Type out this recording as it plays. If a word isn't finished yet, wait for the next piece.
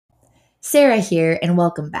Sarah here, and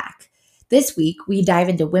welcome back. This week, we dive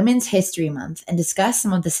into Women's History Month and discuss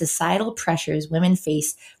some of the societal pressures women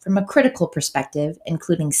face from a critical perspective,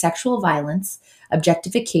 including sexual violence,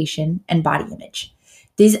 objectification, and body image.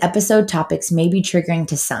 These episode topics may be triggering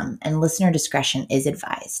to some, and listener discretion is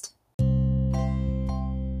advised.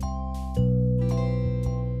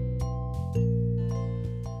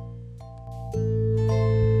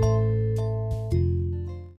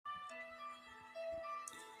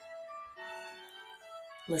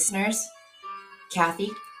 Listeners, Kathy,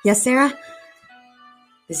 Yes, Sarah?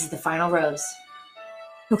 this is the final rose.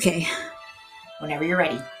 Okay. Whenever you're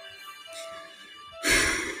ready.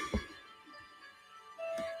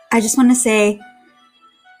 I just want to say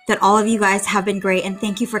that all of you guys have been great, and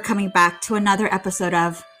thank you for coming back to another episode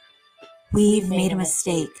of We've Made a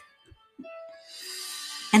Mistake.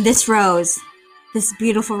 And this rose, this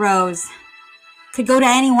beautiful rose, could go to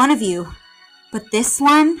any one of you, but this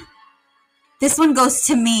one goes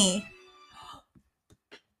to me.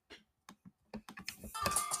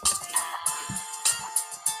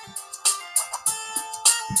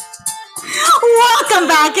 Welcome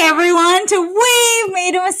back, everyone, to We've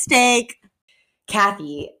Made a Mistake.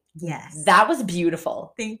 Kathy, Yes. that was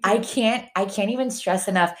beautiful. Thank you. I can't even stress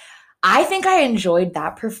enough. I think I enjoyed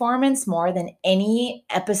that performance more than any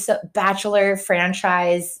episode Bachelor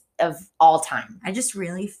franchise of all time. I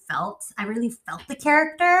really felt the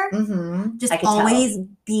character. Mm-hmm. Just always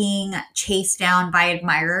being chased down by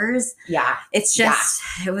admirers. Yeah. It's just,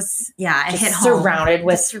 it was, it Just hit home. surrounded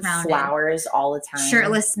with Just surrounded. flowers all the time.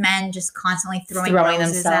 Shirtless men just constantly throwing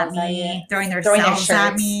roses themselves at at me, you. throwing Throwing their themselves at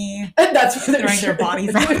shirts. me. That's what Throwing their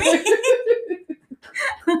bodies at me.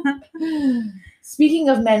 Speaking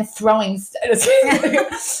of men throwing just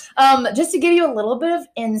to give you a little bit of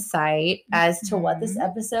insight as to what this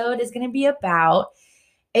episode is going to be about,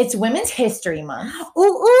 it's Women's History Month. Ooh,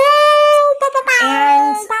 ooh,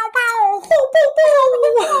 And-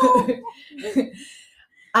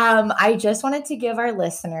 bow. I just wanted to give our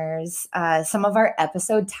listeners some of our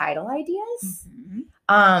episode title ideas.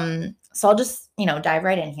 So I'll just, dive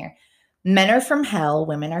right in here. Men are from hell,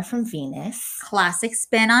 women are from Venus. Classic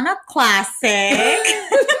spin on a classic.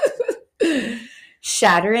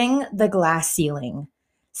 Shattering the glass ceiling.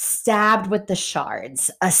 Stabbed with the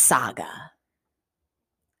shards. A saga.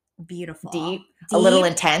 Beautiful. Deep. A little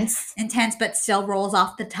intense. Intense, but still rolls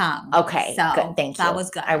off the tongue. Okay, So, good. Thank you. That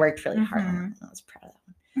was good. I worked really hard on that. I was proud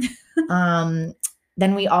of that one.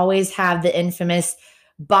 Then we always have the infamous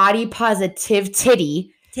body positive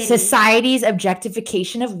titty. Society's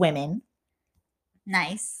objectification of women.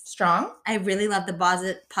 Nice. Strong. I really love the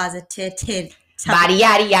positive. Body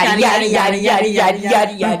yada yada yada yada yada yada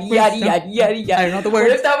yada yada yada yada yada yada. I don't know the What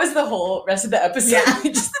words. if that was the whole rest of the episode?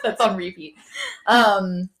 Yeah. That's on repeat.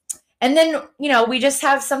 And then, we just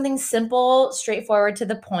have something simple, straightforward, to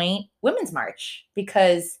the point, Women's March,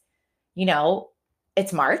 because,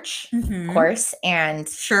 it's March, of course, and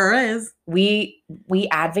Sure is. we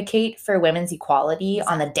advocate for women's equality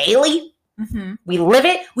on the daily. Mm-hmm. We live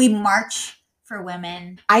it. We march for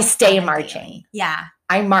women. I stay on the marching. daily. Yeah.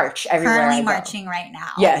 I march everywhere. Currently I go. marching right now.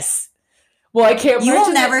 Yes. Well, I can't. You march will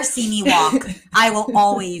in the- never see me walk. I will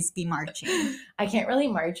always be marching. I can't really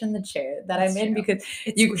march in the chair that That's I'm in true. because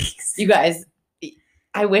It's you weeks. you guys,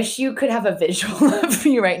 I wish you could have a visual of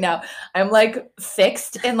me right now. I'm like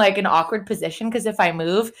fixed in like an awkward position because if I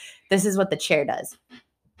move, this is what the chair does.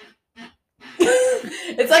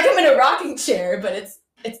 It's like I'm in a rocking chair, but it's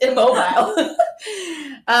immobile.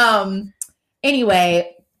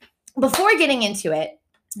 Anyway, before getting into it,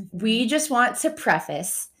 we just want to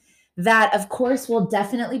preface that, of course, we'll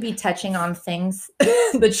definitely be touching on things,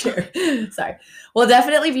 the chair, sorry. We'll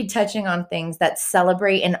definitely be touching on things that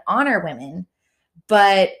celebrate and honor women,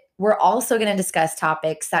 but we're also going to discuss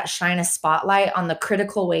topics that shine a spotlight on the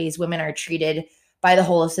critical ways women are treated by the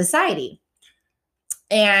whole of society.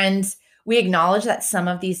 And we acknowledge that some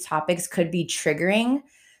of these topics could be triggering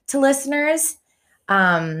to listeners.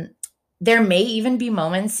 There may even be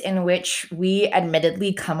moments in which we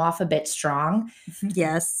admittedly come off a bit strong.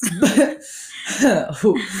 Yes.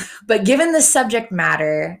 But given the subject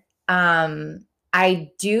matter,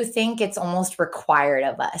 I do think it's almost required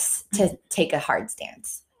of us to take a hard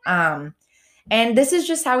stance. And this is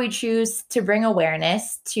just how we choose to bring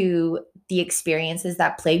awareness to the experiences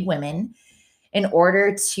that plague women in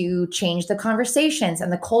order to change the conversations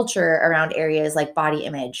and the culture around areas like body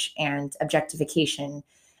image and objectification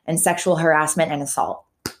and sexual harassment and assault.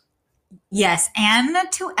 Yes. And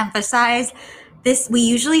to emphasize this, we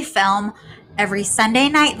usually film every Sunday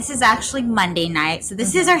night. This is actually Monday night. So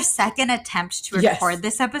this is our second attempt to record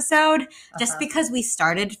this episode just because we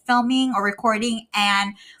started filming or recording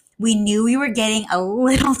and we knew we were getting a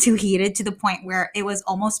little too heated to the point where it was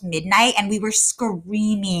almost midnight and we were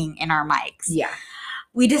screaming in our mics. Yeah.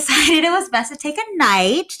 We decided it was best to take a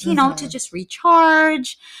night, you know, to just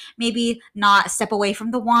recharge, maybe not step away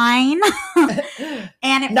from the wine.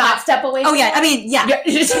 And not step away from the wine? I mean, yeah.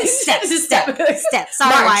 Step.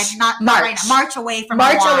 Sorry, wine. Not right now. March away from the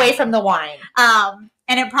wine. March away from the wine.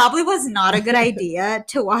 And it probably was not a good idea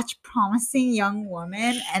to watch Promising Young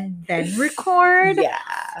Woman and then record. Yeah.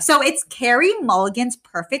 So it's Carey Mulligan's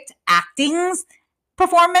perfect acting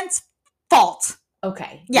performance fault.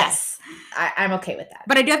 Okay. Yes. I'm okay with that.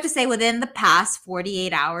 But I do have to say, within the past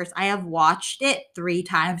 48 hours, I have watched it 3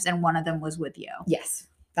 times, and one of them was with you. Yes,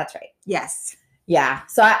 that's right. Yes. Yeah.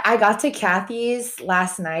 So I got to Kathy's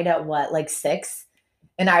last night at what, like 6?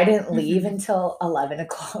 And I didn't leave until 11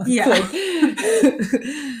 o'clock. Yeah.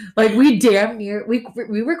 Like we damn near, we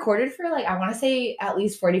recorded for like, I want to say at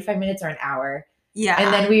least 45 minutes or an hour. Yeah.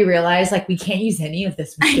 And then we realized like we can't use any of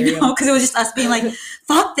this material. I know, because it was just us being like,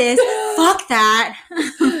 fuck this, fuck that.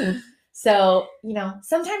 So, you know,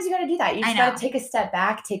 sometimes you got to do that. You just got to take a step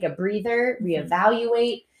back, take a breather,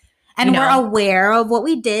 reevaluate. And we're aware of what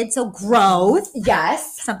we did. So growth.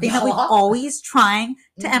 Yes. Something that we're always trying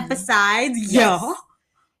to emphasize. Yes.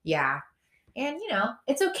 Yeah. And, you know,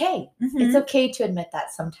 it's okay. It's okay to admit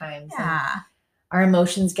that sometimes. Yeah. Our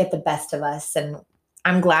emotions get the best of us. And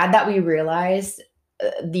I'm glad that we realized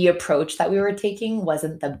the approach that we were taking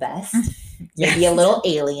wasn't the best. Maybe a little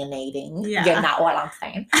alienating. Yeah. Not what I'm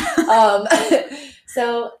saying.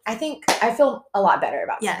 So I think I feel a lot better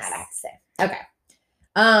about that, I have to say.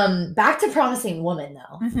 Okay. Back to Promising Woman,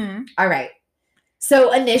 though. All right.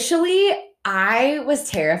 So initially, I was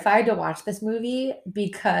terrified to watch this movie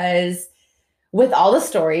because with all the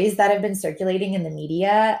stories that have been circulating in the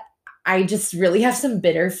media, I just really have some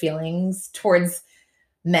bitter feelings towards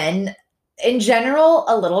men in general,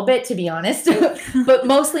 a little bit, to be honest, but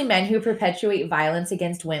mostly men who perpetuate violence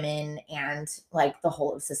against women and like the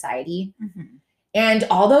whole of society. And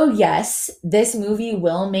although, yes, this movie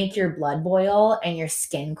will make your blood boil and your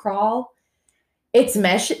skin crawl, its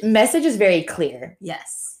message is very clear.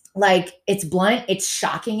 Yes. Like, it's blunt, it's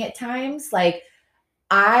shocking at times. Like,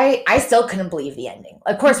 I still couldn't believe the ending.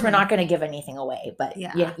 Of course, we're not going to give anything away, but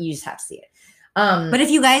you just have to see it. But if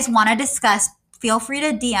you guys want to discuss, feel free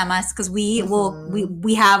to DM us because we will.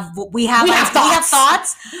 We have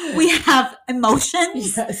thoughts. We have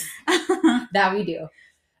emotions. Yes, that we do.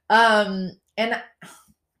 And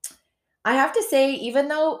I have to say, even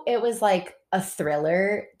though it was like a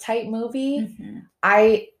thriller type movie,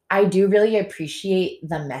 I do really appreciate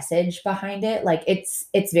the message behind it. Like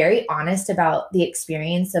it's very honest about the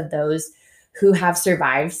experience of those who have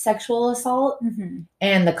survived sexual assault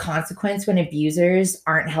and the consequence when abusers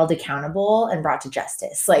aren't held accountable and brought to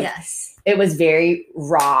justice. Like it was very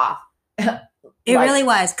raw. It really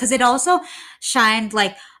was. Because it also shined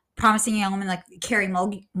like Promising Young Woman, like Carey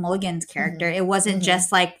Mulligan's character. It wasn't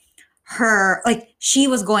just like her, like she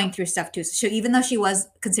was going through stuff too. So even though she was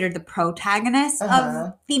considered the protagonist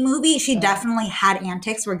of the movie, she definitely had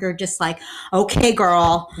antics where you're just like, okay,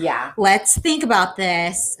 girl, let's think about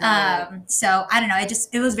this. So I don't know.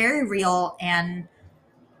 It was very real, and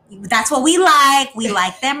that's what we like. We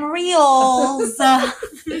like them reels.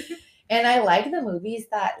 And I like the movies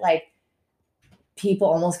that like people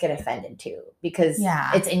almost get offended to because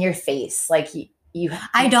it's in your face. Like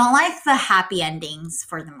I don't like the happy endings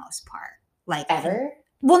for the most part. Like ever?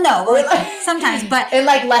 Well, no, like, sometimes, but in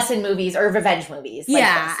like lesson movies or revenge movies. Like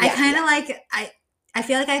I kind of like I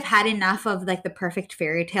feel like I've had enough of like the perfect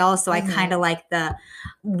fairy tale, so I kind of like the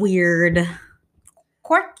weird,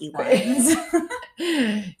 quirky ones.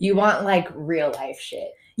 You want like real life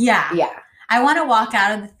shit. Yeah. I want to walk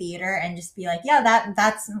out of the theater and just be like, yeah,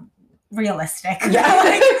 that's realistic.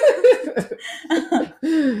 Yeah.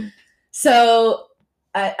 So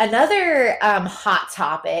another hot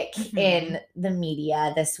topic in the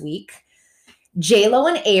media this week, J-Lo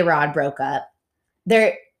and A-Rod broke up.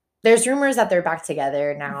 There's rumors that they're back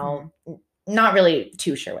together now. Not really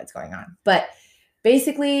too sure what's going on. But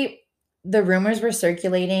basically, the rumors were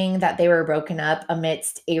circulating that they were broken up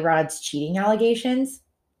amidst A-Rod's cheating allegations.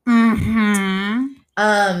 And,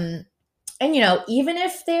 you know, even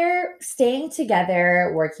if they're staying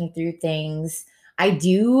together, working through things, I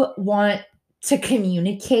do want to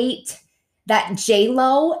communicate that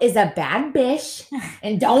J-Lo is a bad bitch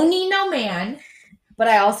and don't need no man. But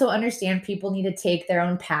I also understand people need to take their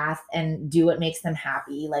own path and do what makes them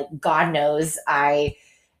happy. Like, God knows I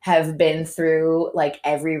have been through, like,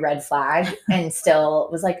 every red flag and still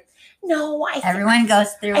was like, no, everyone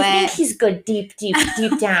goes through it. I think he's good deep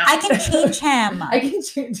down. I can change him. I can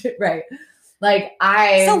change it, right. Like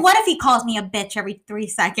So what if he calls me a bitch every 3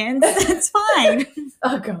 seconds? It's fine.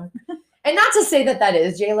 Oh God. And not to say that that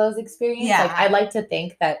is J-Lo's experience. Yeah. Like, I like to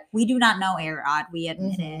think that We do not know A-Rod. We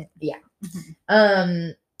admit it. Yeah.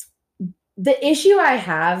 Mhm. The issue I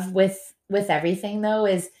have with everything though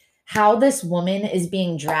is how this woman is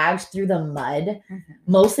being dragged through the mud,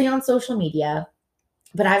 mostly on social media.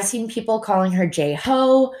 But I've seen people calling her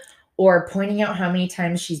J-Ho or pointing out how many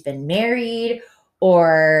times she's been married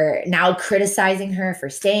or now criticizing her for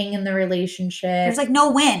staying in the relationship. There's like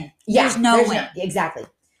no win. There's no win. Exactly.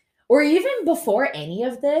 Or even before any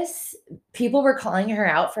of this, people were calling her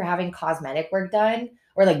out for having cosmetic work done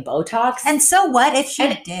or like Botox. And so what if she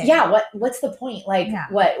did? Yeah, what's the point? Like,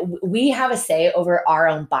 what we have a say over our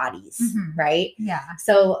own bodies, right? Yeah.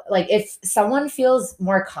 So like if someone feels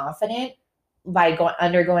more confident by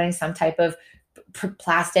undergoing some type of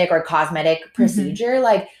plastic or cosmetic procedure,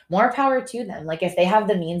 like more power to them. Like if they have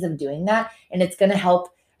the means of doing that and it's going to help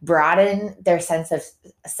broaden their sense of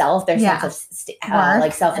self, their sense of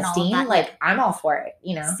like self-esteem, like I'm all for it,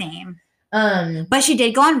 you know? Same. But she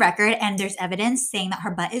did go on record and there's evidence saying that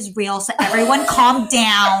her butt is real. So everyone calm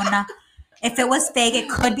down. If it was fake, it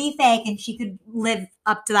could be fake and she could live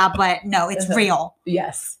up to that. But no, it's real.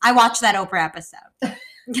 Yes. I watched that Oprah episode.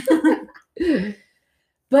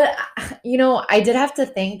 But, you know, I did have to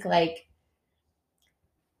think, like,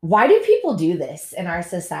 why do people do this in our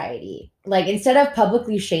society? Like, instead of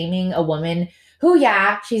publicly shaming a woman who,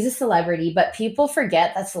 yeah, she's a celebrity, but people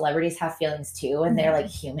forget that celebrities have feelings too, and they're like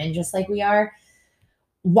human just like we are.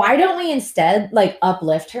 Why don't we instead like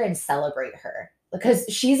uplift her and celebrate her? Because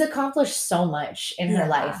she's accomplished so much in her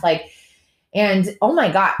life. Like, and oh my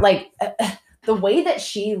God, like the way that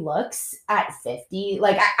she looks at 50,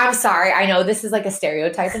 like I'm sorry, I know this is like a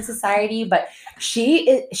stereotype in society, but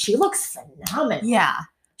she looks phenomenal. Yeah.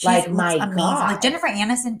 Like, my amazing. God. Like Jennifer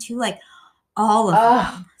Aniston too, like all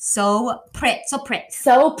of them. So pretty.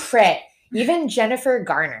 Even Jennifer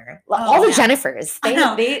Garner. All the Jennifers.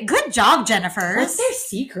 Good job, Jennifers. What's their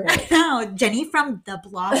secret? I know. Jenny from The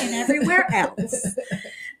Block and everywhere else.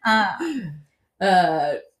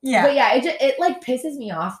 But yeah, it like pisses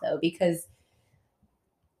me off though, because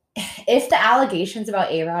if the allegations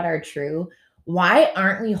about A-Rod are true, why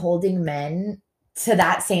aren't we holding men to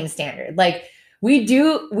that same standard? Like we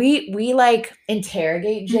like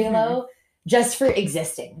interrogate J-Lo just for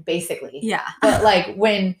existing, basically. Yeah. But like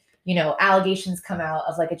when, you know, allegations come out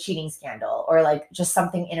of like a cheating scandal or like just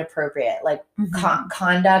something inappropriate, like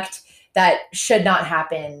conduct that should not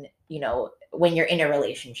happen, you know, when you're in a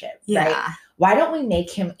relationship, right? Why don't we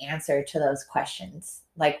make him answer to those questions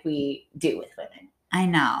like we do with women? I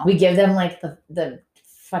know. We give them like the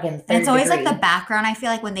fucking third and it's always degree. like the background. I feel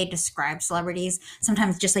like when they describe celebrities,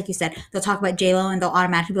 sometimes just like you said, they'll talk about J-Lo and they'll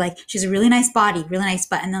automatically be like, she's a really nice body, really nice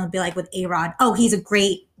butt. And they'll be like with A-Rod, oh, he's a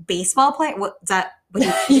great baseball player. What is that?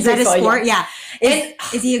 Is that his sport? Yeah.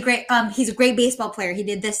 Is he a great, he's a great baseball player. He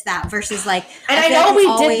did this, that versus like. And I know we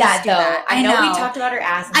did that though. I know we talked about her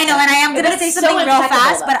ass. I know. And I am going to say something real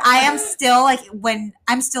fast, but I am still like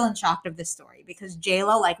I'm still in shock of this story because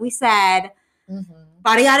J-Lo, like we said,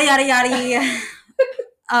 body, yada, yada, yada,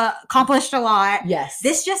 accomplished a lot. Yes.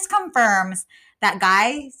 This just confirms that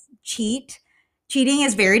guys cheat. Cheating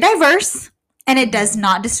is very diverse and it does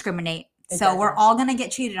not discriminate. So we're all going to get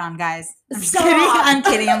cheated on, guys. I'm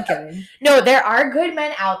kidding. No, there are good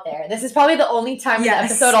men out there. This is probably the only time in the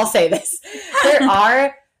episode I'll say this. There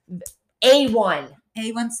are A1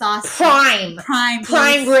 sauce. Prime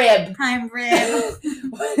rib.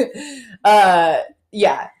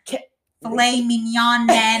 Yeah. Filet mignon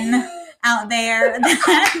men out there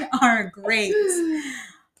that are great.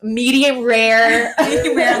 Medium rare,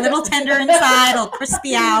 a little tender inside, a little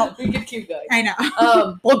crispy out. We could keep going. I know.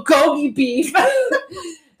 Bulgogi beef.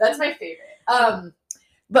 That's my favorite.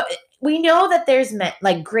 But we know that there's men,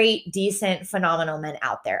 like great, decent, phenomenal men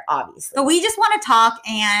out there, obviously. But we just want to talk,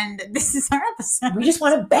 and this is our episode. We just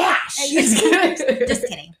want to bash. Just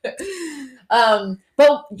kidding.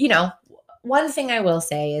 But you know, one thing I will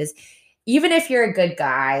say is, even if you're a good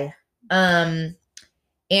guy,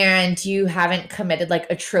 and you haven't committed like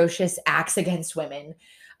atrocious acts against women,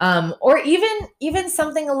 or even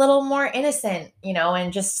something a little more innocent, you know,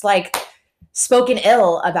 and just like spoken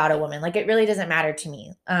ill about a woman, like it really doesn't matter to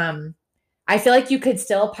me. I feel like you could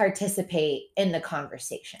still participate in the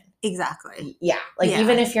conversation. Exactly. Yeah. Like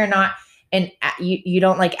even if you're not, and you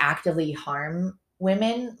don't like actively harm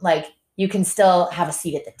women, like you can still have a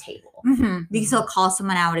seat at the table. You can still call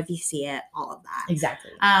someone out if you see it, all of that.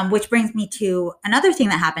 Exactly. Which brings me to another thing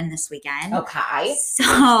that happened this weekend. Okay. So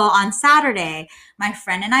on Saturday, my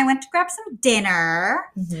friend and I went to grab some dinner.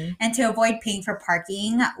 And to avoid paying for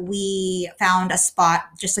parking, we found a spot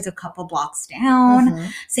just like a couple blocks down,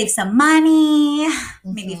 save some money,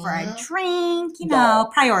 maybe for a drink, you know,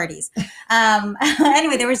 priorities.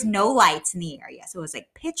 Anyway, there was no lights in the area. So it was like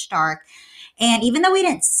pitch dark. And even though we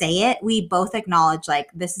didn't say it, we both acknowledged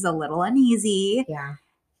like this is a little uneasy. Yeah.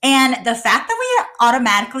 And the fact that we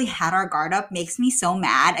automatically had our guard up makes me so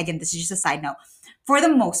mad. Again, this is just a side note. For the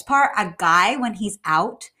most part, a guy, when he's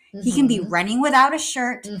out, he can be running without a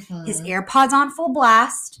shirt, his AirPods on full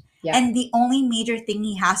blast. Yeah. And the only major thing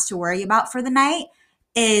he has to worry about for the night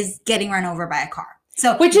is getting run over by a car.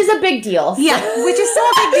 So, which is a big deal. Yeah, which is still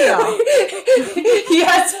a big deal.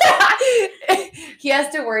 He has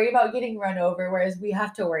to worry about getting run over, whereas we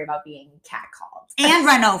have to worry about being catcalled. And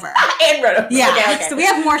run over. Yeah. Okay. So we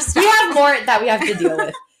have more stuff. We have more that we have to deal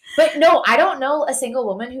with. But no, I don't know a single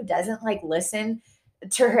woman who doesn't like listen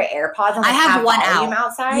to her AirPods and like, I have one out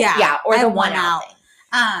outside. Yeah, or the one out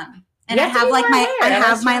thing. And I have like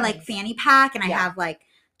my like fanny pack, and I have like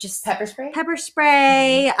just pepper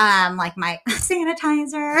spray, like my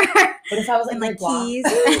sanitizer. What if I was like and my keys,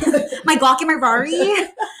 my Glock and my Rari.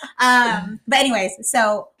 But anyways,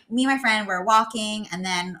 so me and my friend were walking, and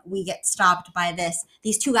then we get stopped by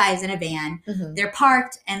these two guys in a van. They're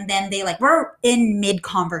parked, and then we're in mid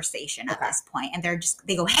conversation at this point, and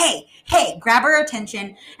they go, hey, grab our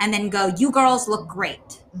attention, and then go, you girls look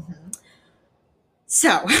great.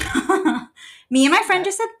 So me and my friend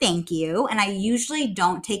just said thank you, and I usually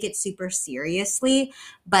don't take it super seriously,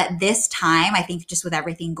 but this time, I think just with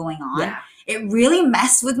everything going on, it really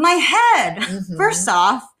messed with my head. First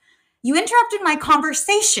off, you interrupted my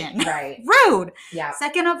conversation. Right. Rude. Yeah.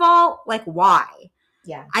 Second of all, why?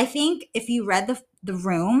 Yeah. I think if you read the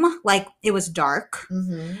room, it was dark.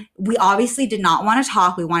 We obviously did not want to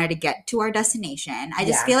talk. We wanted to get to our destination. I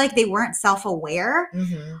just feel like they weren't self-aware.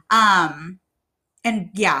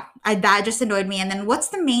 And that just annoyed me. And then what's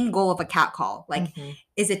the main goal of a catcall?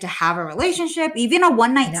 Is it to have a relationship? Even a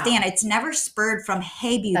one-night stand, it's never spurred from,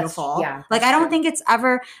 hey, beautiful. I don't think it's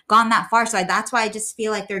ever gone that far. So that's why I just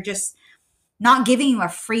feel like they're just not giving you a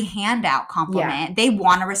free handout compliment. Yeah. They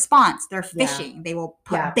want a response. They're fishing. Yeah. They will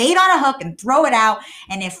put bait on a hook and throw it out.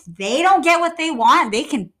 And if they don't get what they want, they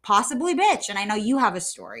can possibly bitch. And I know you have a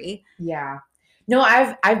story. Yeah. No,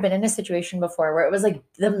 I've been in a situation before where it was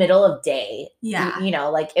the middle of day. Yeah.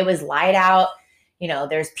 It was light out,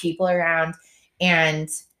 there's people around, and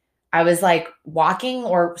I was walking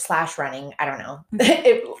or / running. I don't know.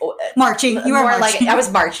 Marching. You were marching. I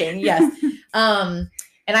was marching. Yes.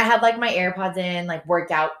 And I had my AirPods in,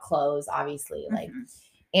 workout clothes, obviously.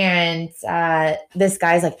 And this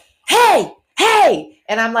guy's hey.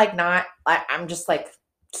 And I'm I'm just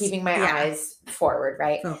keeping my eyes forward,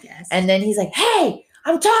 right? Focus. And then he's hey,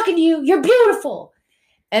 I'm talking to you. You're beautiful.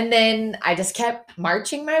 And then I just kept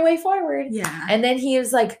marching my way forward. Yeah. And then he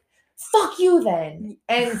was fuck you then.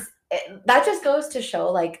 And that just goes to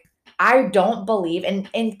show, I don't believe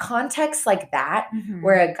in contexts like that,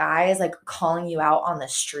 where a guy is calling you out on the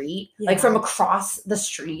street, from across the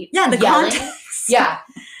street. Yeah, the yelling. context. Yeah.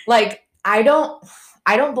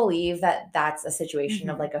 I don't believe that that's a situation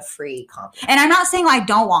of a free compliment. And I'm not saying I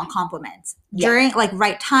don't want compliments during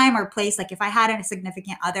right time or place. If I had a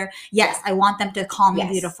significant other, yes, I want them to call me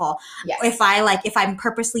beautiful. Yes. If I'm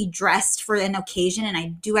purposely dressed for an occasion and I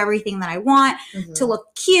do everything that I want to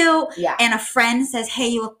look cute, and a friend says, hey,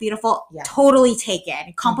 you look beautiful, totally take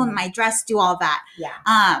it. Compliment my dress, do all that.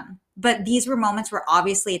 Yeah. But these were moments where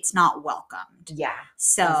obviously it's not welcomed. Yeah.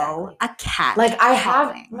 So a cat. I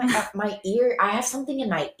have my ear. I have something in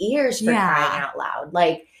my ears for crying out loud.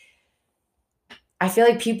 I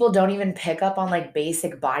feel people don't even pick up on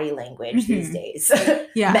basic body language these days.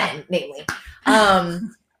 Yeah. Men, namely.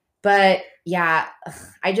 But yeah,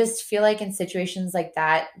 I just feel in situations like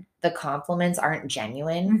that, the compliments aren't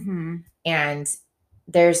genuine, and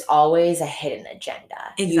there's always a hidden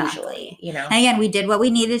agenda. Exactly. Usually, And again, we did what we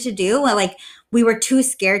needed to do. We were too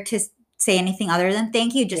scared to say anything other than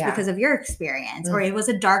thank you just because of your experience, or it was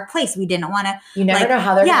a dark place. We didn't want to. You never know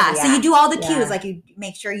how they're gonna react. So you do all the cues, you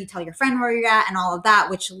make sure you tell your friend where you're at and all of that,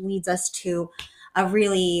 which leads us to a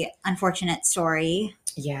really unfortunate story.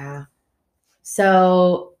 Yeah.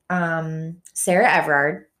 So Sarah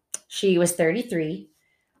Everard, she was 33.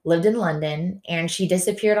 Lived in London, and she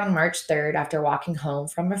disappeared on March 3rd after walking home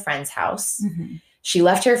from a friend's house. She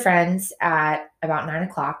left her friends at about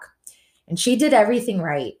 9:00, and she did everything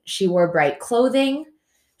right. She wore bright clothing.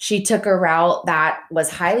 She took a route that was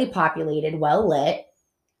highly populated, well lit.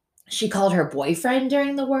 She called her boyfriend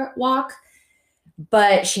during the walk,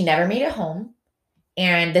 but she never made it home.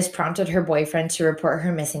 And this prompted her boyfriend to report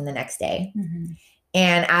her missing the next day. Mhm.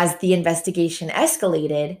 And as the investigation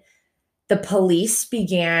escalated, the police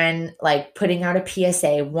began like putting out a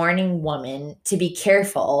PSA warning women to be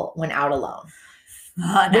careful when out alone.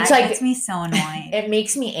 That Which, like, gets me so annoyed. It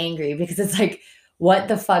makes me angry because it's like, what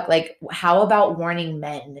the fuck? Like, how about warning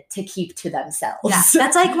men to keep to themselves? Yeah,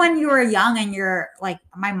 that's like when you were young and you're like,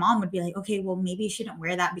 my mom would be like, okay, well, maybe you shouldn't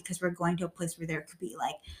wear that because we're going to a place where there could be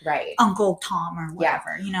like right, Uncle Tom or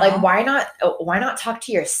whatever, you know? Like, why not talk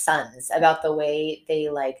to your sons about the way they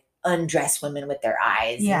like undress women with their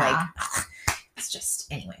eyes? Yeah. And, like, it's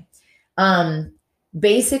just, anyway.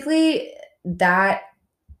 Basically that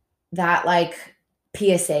like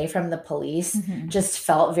PSA from the police just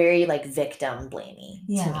felt very like victim blamey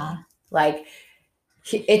to me. Like,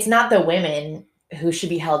 it's not the women who should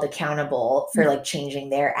be held accountable for like changing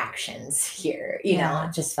their actions here. You know,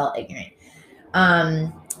 it just felt ignorant.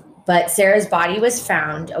 But Sarah's body was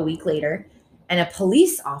found a week later, and a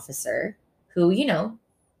police officer who, you know,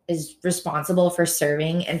 is responsible for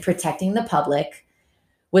serving and protecting the public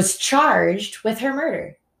was charged with her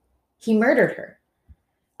murder. He murdered her.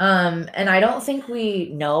 And I don't think we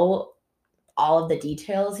know all of the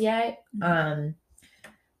details yet.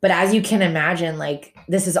 But as you can imagine, like,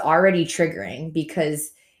 this is already triggering because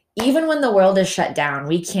even when the world is shut down,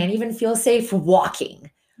 we can't even feel safe walking.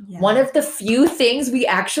 Yeah. One of the few things we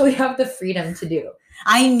actually have the freedom to do.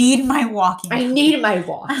 I need my walking. I need my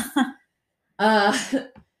walk.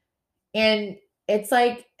 And it's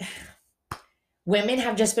like, women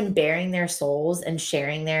have just been bearing their souls and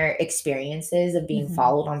sharing their experiences of being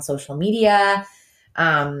followed on social media,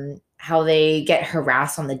 how they get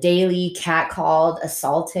harassed on the daily, catcalled,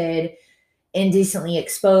 assaulted, indecently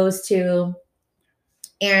exposed to.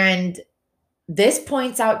 And this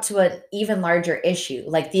points out to an even larger issue,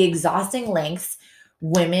 like the exhausting lengths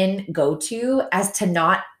women go to as to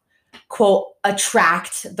not, quote,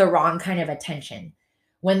 attract the wrong kind of attention,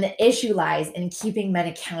 when the issue lies in keeping men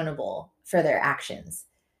accountable for their actions.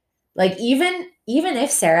 Like, even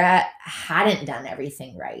if Sarah hadn't done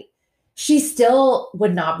everything right, she still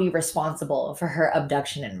would not be responsible for her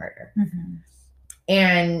abduction and murder.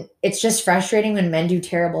 And it's just frustrating when men do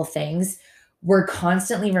terrible things. We're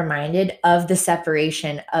constantly reminded of the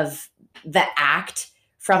separation of the act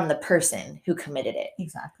from the person who committed it.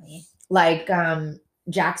 Exactly. Like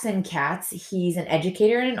Jackson Katz, he's an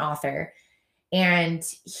educator and an author, and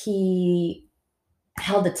he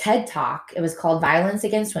held a TED Talk. It was called Violence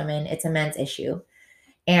Against Women. It's a men's issue.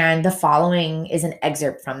 And the following is an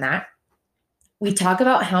excerpt from that. We talk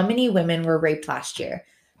about how many women were raped last year,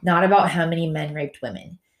 not about how many men raped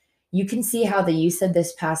women. You can see how the use of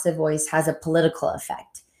this passive voice has a political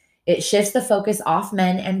effect. It shifts the focus off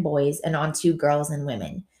men and boys and onto girls and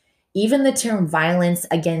women. Even the term violence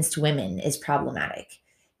against women is problematic.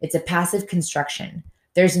 It's a passive construction.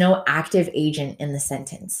 There's no active agent in the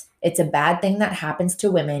sentence. It's a bad thing that happens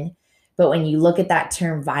to women, but when you look at that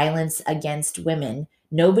term violence against women,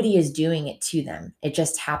 nobody is doing it to them. It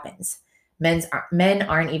just happens. Men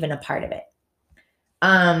aren't even a part of it.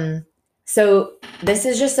 So this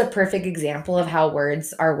is just a perfect example of how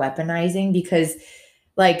words are weaponizing, because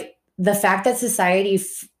like the fact that society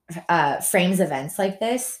frames events like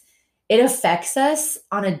this, it affects us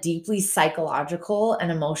on a deeply psychological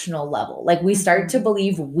and emotional level. Like, we start to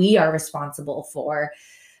believe we are responsible for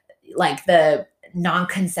like the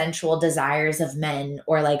non-consensual desires of men,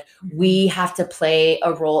 or like we have to play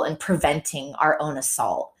a role in preventing our own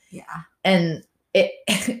assault. Yeah. And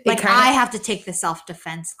it like, I have to take the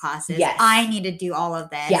self-defense classes. Yes. I need to do all of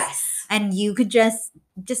this. Yes. And you could just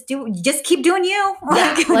keep doing you.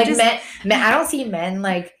 Yeah. Like men, I don't see men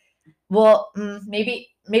like, well, maybe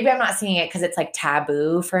I'm not seeing it because it's like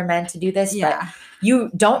taboo for men to do this, but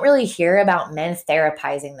you don't really hear about men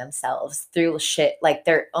therapizing themselves through shit, like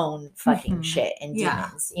their own fucking shit and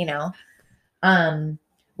demons, you know?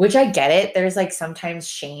 Which I get it. There's like sometimes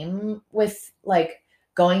shame with like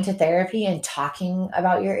going to therapy and talking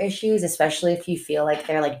about your issues, especially if you feel like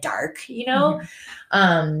they're like dark, you know?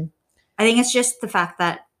 I think it's just the fact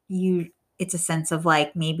that it's a sense of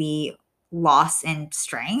like maybe loss in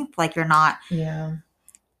strength. Like, you're not,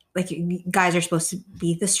 like, guys are supposed to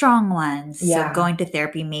be the strong ones. So going to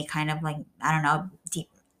therapy may kind of like, I don't know,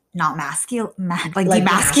 not masculine, like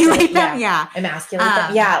demasculate them. Yeah. Emasculate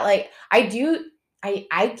them. Yeah. Like, I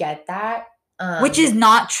get that. Which is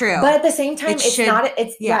not true. But at the same time, it's a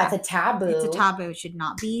taboo. It's a taboo. It should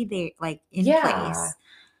not be there, like, in place.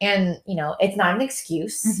 And, you know, it's not an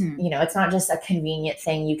excuse. Mhm. You know, it's not just a convenient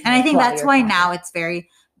thing you can. And I think pull out of that's your why pocket. now it's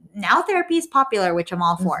now therapy is popular, which I'm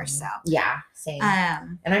all for. Mhm. So Yeah, same.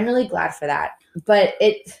 um And I'm really glad for that. But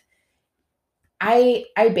I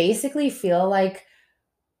basically feel like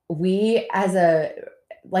we as a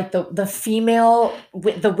like the female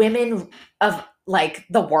the women of like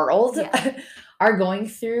the world Yeah. are going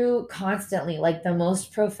through constantly like the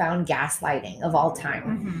most profound gaslighting of all time,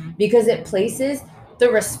 mhm. because it places the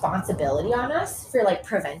responsibility on us for like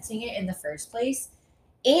preventing it in the first place,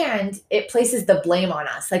 and it places the blame on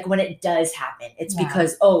us like when it does happen. It's Yeah.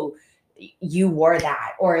 because, oh, you wore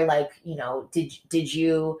that, or like, you know, did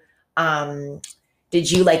you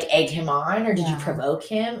like egg him on, or did you Yeah. provoke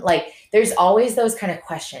him? Like there's always those kind of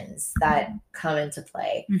questions that come into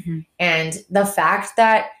play. Mhm. And the fact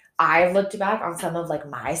that I looked back on some of like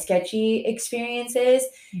my sketchy experiences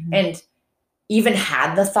Mhm. and even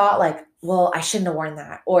had the thought like, well, I shouldn't have worn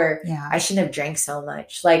that, or Yeah. I shouldn't have drank so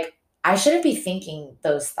much. Like I shouldn't be thinking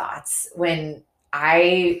those thoughts when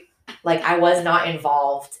I was not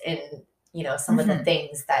involved in, you know, some of the Mhm.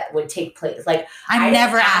 things that would take place. Like I'm I didn't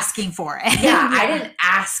never ask- asking for it. yeah, I didn't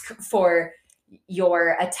ask for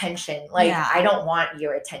your attention. Like Yeah. I don't want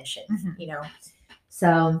your attention, Mhm. you know?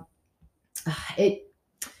 So it,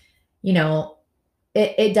 you know,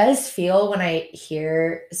 it does feel when I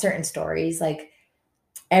hear certain stories, like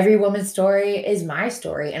every woman's story is my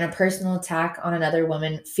story, and a personal attack on another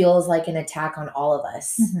woman feels like an attack on all of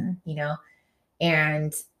us, Mhm. you know?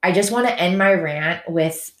 And I just want to end my rant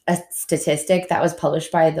with a statistic that was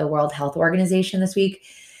published by the World Health Organization this week,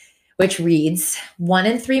 which reads 1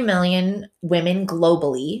 in 3 million women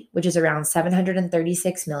globally, which is around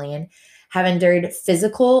 736 million, have endured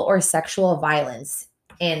physical or sexual violence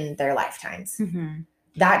in their lifetimes. Mhm.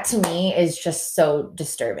 That to me is just so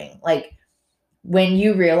disturbing. Like when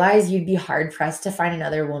you realize you'd be hard pressed to find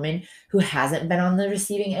another woman who hasn't been on the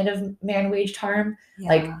receiving end of man-waged harm, Yeah.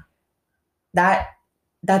 like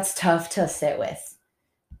that's tough to sit with,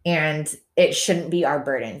 and it shouldn't be our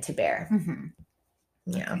burden to bear. Mhm.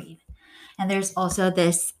 Yeah. Agreed. And there's also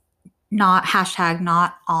this hashtag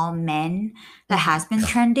not all men that has been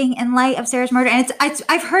trending in light of Sarah's murder. And it's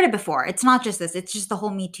I've heard it before. It's not just this. It's just the whole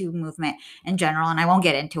Me Too movement in general. And I won't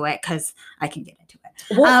get into it because I can get into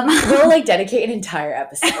it. We'll like dedicate an entire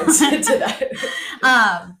episode to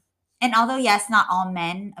that. And although, yes, not all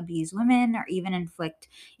men abuse women or even inflict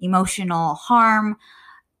emotional harm,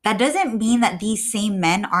 that doesn't mean that these same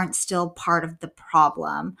men aren't still part of the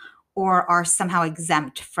problem or are somehow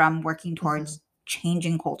exempt from working towards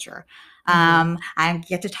changing culture. I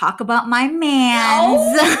get to talk about my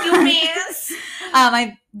mans.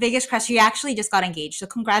 My biggest crush, he actually just got engaged. So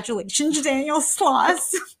congratulations, Daniel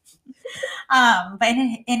Sloss. But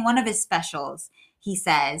in one of his specials, he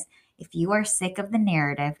says, if you are sick of the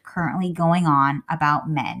narrative currently going on about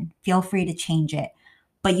men, feel free to change it,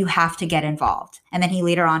 but you have to get involved. And then he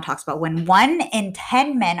later on talks about when 1 in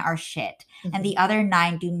 10 men are shit and the other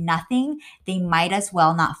 9 do nothing, they might as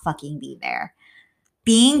well not fucking be there.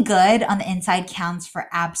 Being good on the inside counts for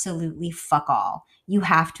absolutely fuck all. You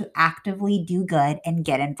have to actively do good and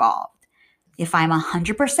get involved. If I'm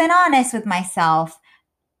 100% honest with myself,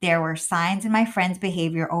 there were signs in my friend's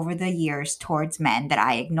behavior over the years towards men that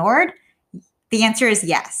I ignored. The answer is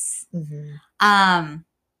yes.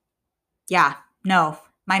 Yeah, no.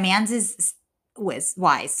 My man's is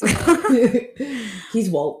wise. He's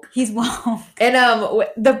woke. He's woke. And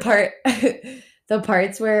the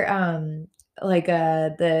parts where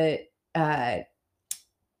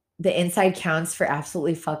the inside counts for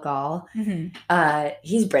absolutely fuck all.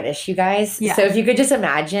 He's British, you guys. Yeah. So if you could just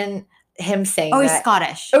imagine him saying he's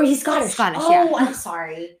Scottish. Oh, he's Scottish. Yeah. I'm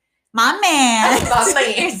sorry. My man.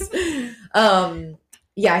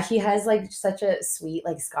 Yeah, he has like such a sweet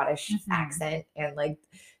like Scottish accent, and like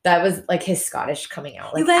that was like his Scottish coming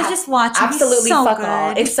out. Like, you guys just watch him. Absolutely so fuck good.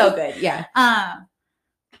 all. It's so good. Yeah.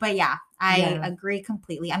 But yeah, I agree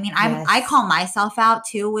completely. I mean, I call myself out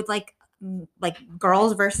too with like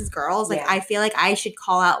girls versus girls. Like I feel like I should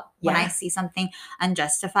call out when I see something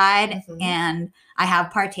unjustified, and I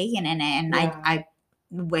have partaken in it, and I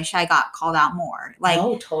wish I got called out more. Like,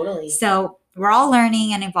 oh, totally. So we're all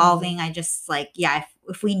learning and evolving. I just like,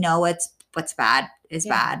 if we know what's bad is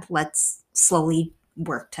bad, let's slowly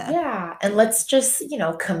work to. And let's just,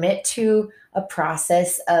 commit to a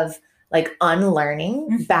process of like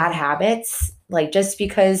unlearning bad habits. Like just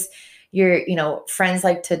because your, friends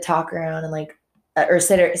like to talk around and like, or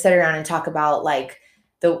sit around and talk about like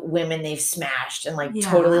the women they've smashed and like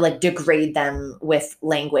totally like degrade them with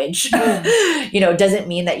language, doesn't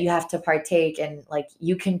mean that you have to partake, and like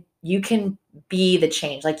you can be the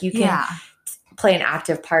change. Like you can play an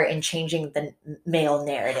active part in changing the male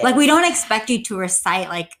narrative. Like, we don't expect you to recite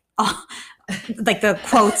like like the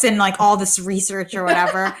quotes and like all this research or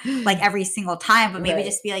whatever, like every single time, but maybe Right.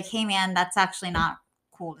 just be like, hey man, that's actually not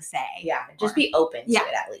cool to say. Yeah, just be open to Yeah.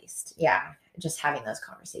 it at least. Yeah, just having those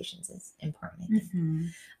conversations is important, I think.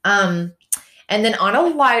 Mm-hmm. And then on a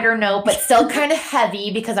lighter note, but still kind of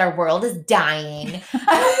heavy because our world is dying.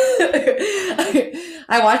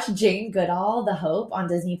 I watched Jane Goodall, The Hope, on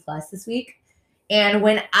Disney Plus this week. And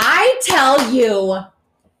when I tell you,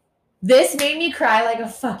 this made me cry like a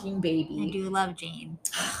fucking baby. I do love Jane.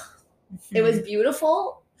 It was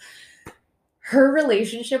beautiful. Her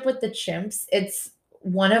relationship with the chimps, it's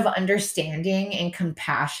one of understanding and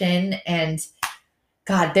compassion. And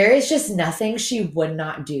God, there is just nothing she would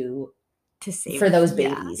not do to save for those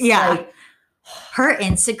babies. Yeah. Like, her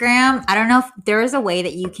Instagram, I don't know if there is a way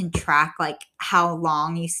that you can track like how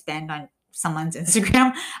long you spend on someone's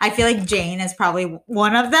Instagram. I feel like Jane is probably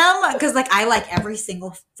one of them because like I like every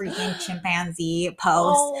single freaking chimpanzee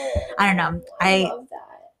post. I don't know. I love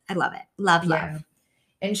that. I love it. Love.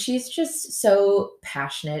 And she's just so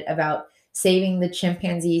passionate about saving the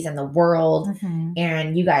chimpanzees and the world. Mm-hmm.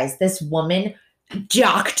 And you guys, this woman,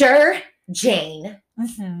 Dr. Jane,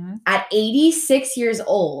 at 86 years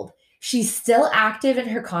old, she's still active in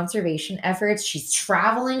her conservation efforts. She's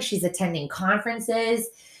traveling. She's attending conferences.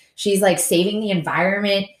 She's like saving the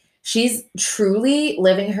environment. She's truly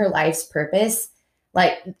living her life's purpose.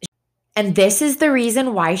 Like, and this is the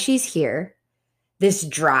reason why she's here. This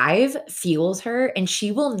drive fuels her, and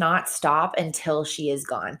she will not stop until she is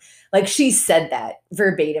gone. Like, she said that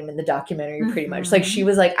verbatim in the documentary, pretty much. Like, she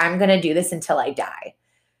was like, I'm going to do this until I die.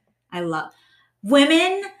 I love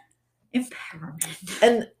women empowerment.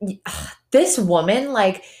 And this woman,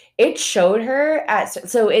 like, it showed her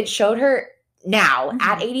now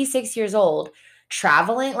at 86 years old,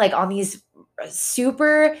 traveling like on these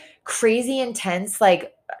super crazy intense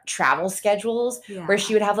like travel schedules where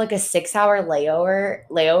she would have like a 6-hour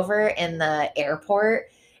layover in the airport,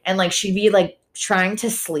 and like she'd be like trying to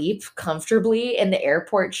sleep comfortably in the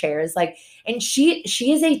airport chairs, like, and she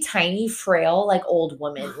is a tiny frail like old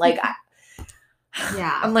woman, like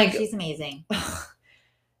I'm like, she's amazing.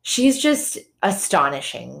 She's just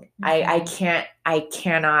astonishing. I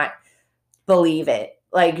cannot believe it.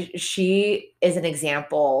 Like, she is an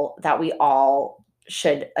example that we all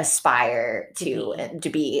should aspire to and to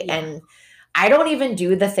be. Yeah. And I don't even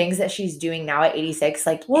do the things that she's doing now at 86.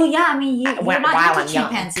 Like, well, yeah, I mean, you're not into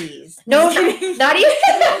chimpanzees. No, not even.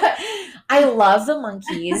 I love the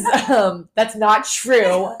monkeys. That's not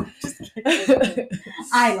true.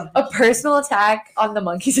 I love a personal attack on the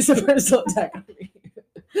monkeys is a personal attack on me.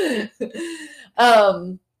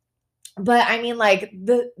 But I mean, like,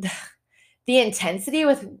 the intensity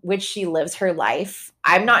with which she lives her life,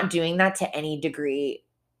 I'm not doing that to any degree,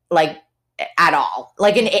 like, at all.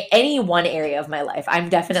 Like, in any one area of my life, I'm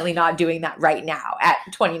definitely not doing that right now at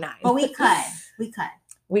 29. But we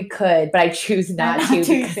could, but I choose not to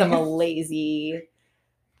because I'm a lazy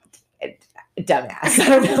dumbass. I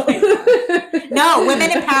don't know. No, women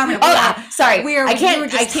empowerment. Sorry. We were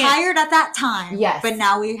just tired at that time. Yes. But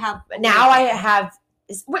now we have. Now I have.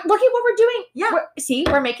 Look at what we're doing. Yeah.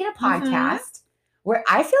 We're making a podcast where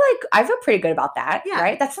I feel pretty good about that. Yeah.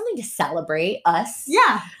 Right. That's something to celebrate us.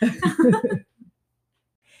 Yeah.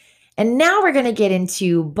 And now we're going to get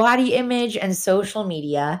into body image and social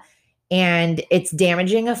media and its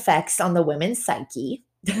damaging effects on the women's psyche.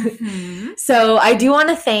 So I do want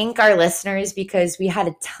to thank our listeners because we had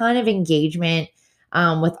a ton of engagement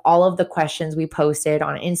with all of the questions we posted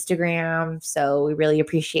on Instagram. So we really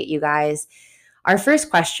appreciate you guys. Our first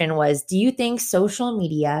question was, do you think social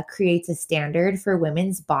media creates a standard for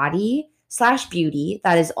women's body/beauty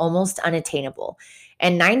that is almost unattainable?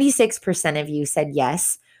 And 96% of you said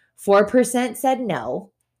yes. 4% said no.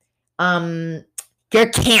 You're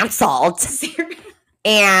canceled.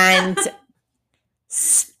 And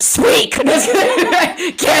squeak.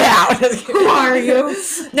 Get out. Who are you?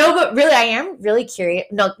 No, but really, I am really curious.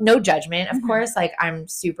 No judgment, of course. Like, I'm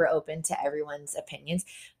super open to everyone's opinions,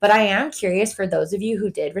 but I am curious for those of you who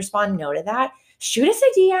did respond no to that. Shoot us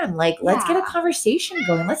a DM. Like, let's get a conversation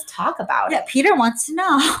going. Let's talk about it. Yeah, Peter wants to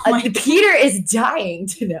know. Peter is dying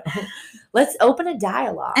to know. Let's open a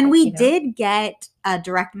dialogue. And we did get a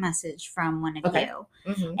direct message from one of you.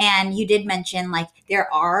 Mm-hmm. And you did mention, like,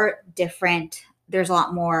 there's a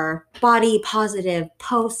lot more body positive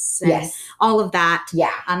posts and all of that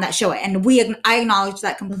that show it. And I acknowledge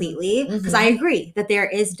that completely because I agree that there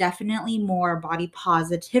is definitely more body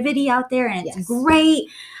positivity out there and it's great.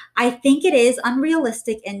 I think it is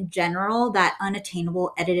unrealistic in general that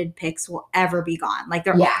unattainable edited pics will ever be gone. Like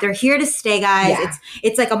they're here to stay, guys. Yeah.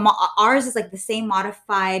 It's like ours is like the same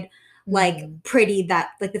modified like pretty that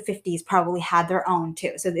like the 50s probably had their own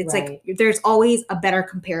too. So it's like there's always a better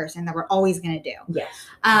comparison that we're always going to do. Yes.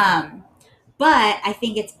 But I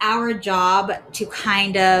think it's our job to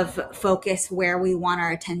kind of focus where we want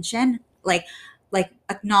our attention, like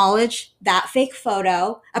acknowledge that fake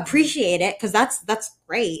photo, appreciate it because that's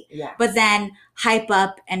great. Yeah. But then hype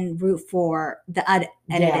up and root for the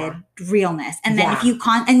edited realness. And then if you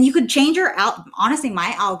and you could change your honestly,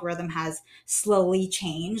 my algorithm has slowly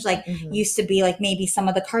changed. Like used to be like maybe some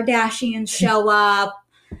of the Kardashians show up,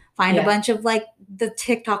 find a bunch of like the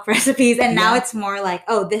TikTok recipes, and now it's more like,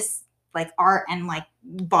 oh, this like art and like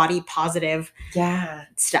body positive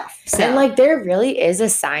stuff. So and like there really is a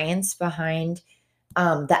science behind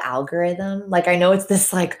the algorithm. Like I know it's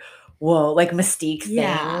this like whoa like mystique thing,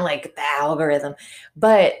 like the algorithm,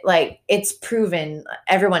 but like it's proven,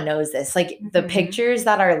 everyone knows this, like the pictures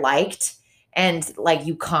that are liked and like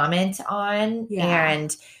you comment on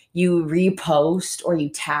and you repost or you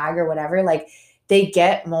tag or whatever, like they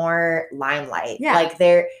get more limelight. Like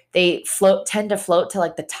they tend to float to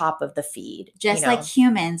like the top of the feed. Just like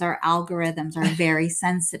humans, our algorithms are very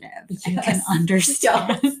sensitive and can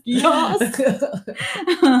understand.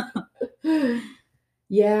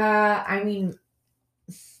 Yeah, I mean,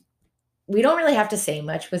 we don't really have to say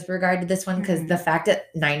much with regard to this one because the fact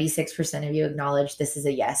that 96% of you acknowledge this is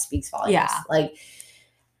a yes speaks volumes. Yeah. Like,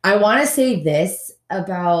 I want to say this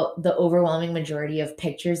about the overwhelming majority of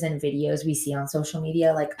pictures and videos we see on social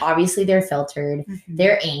media. Like, obviously, they're filtered,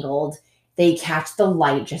 they're angled, they catch the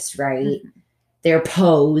light just right, they're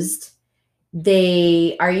posed,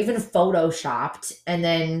 they are even photoshopped and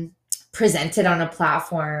then presented on a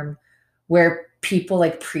platform where people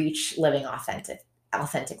like preach living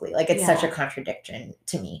authentically. Like, it's such a contradiction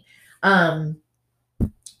to me. And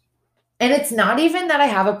it's not even that I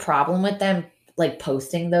have a problem with them like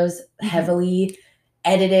posting those heavily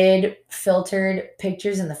edited, filtered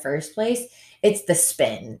pictures in the first place. It's the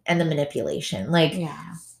spin and the manipulation. Like,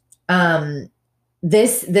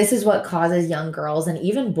 this is what causes young girls and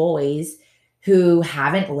even boys who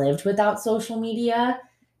haven't lived without social media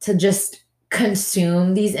to just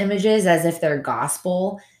consume these images as if they're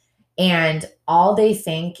gospel. And all they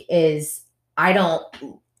think is, I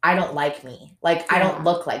don't like me. Like, I don't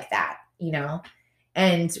look like that, you know?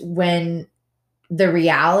 And when the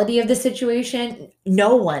reality of the situation,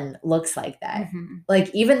 no one looks like that.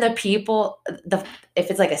 Like, even the people, if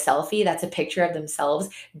it's like a selfie, that's a picture of themselves,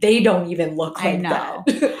 they don't even look like that.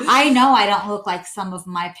 I know I don't look like some of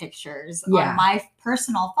my pictures on my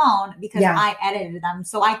personal phone because I edited them,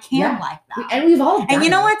 so I can like that. And we've all done and you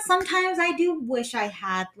know what? Sometimes I do wish I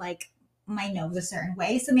had like my nose a certain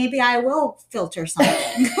way, so maybe I will filter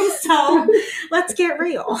something. So let's get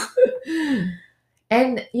real.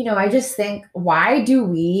 And, you know, I just think, why do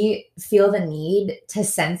we feel the need to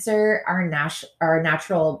censor our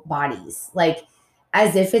natural bodies? Like,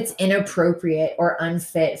 as if it's inappropriate or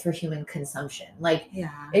unfit for human consumption. Like,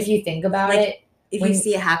 if you think about it. If you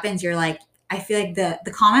see it happens, you're like, I feel like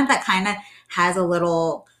the comment that kind of has a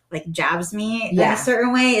little, like, jabs me in a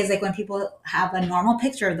certain way is like when people have a normal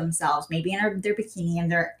picture of themselves, maybe in their bikini, and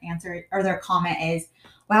their answer or their comment is,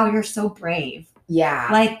 wow, you're so brave. Yeah.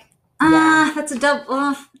 Like, that's a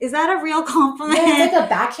double. Is that a real compliment? Yeah, it's like a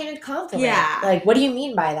backhanded compliment. Yeah. Like, what do you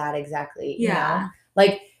mean by that exactly? Yeah. You know?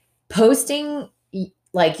 Like, posting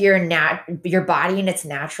like your body in its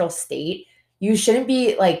natural state, you shouldn't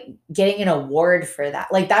be like getting an award for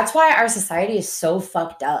that. Like, that's why our society is so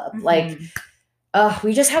fucked up. Like,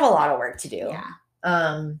 we just have a lot of work to do.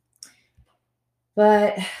 Yeah.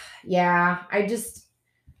 But yeah,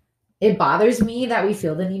 it bothers me that we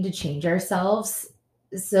feel the need to change ourselves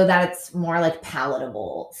so that it's more like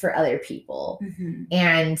palatable for other people.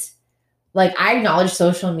 And like, I acknowledge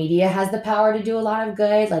social media has the power to do a lot of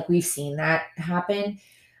good. Like, we've seen that happen.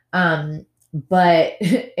 But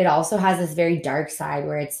it also has this very dark side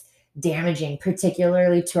where it's damaging,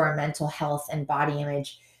 particularly to our mental health and body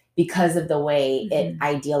image because of the way it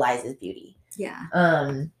idealizes beauty. Yeah.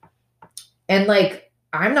 And like,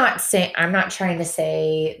 I'm not trying to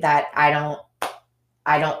say that I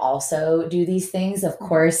don't also do these things. Of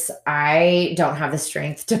course, I don't have the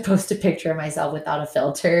strength to post a picture of myself without a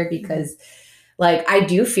filter because like, I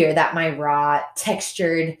do fear that my raw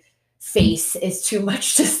textured face is too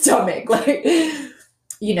much to stomach. Like,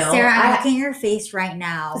 you know, Sarah, I'm looking at your face right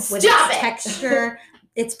now with its texture.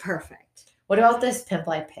 It's perfect. What about this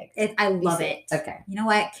pimple I picked? I love it. Okay. You know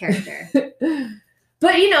what? Character.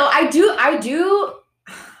 But you know, I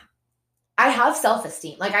I have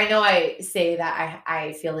self-esteem. Like, I know I say that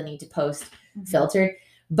I feel the need to post filtered,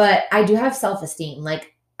 but I do have self-esteem.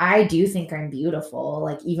 Like, I do think I'm beautiful,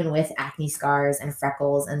 like even with acne scars and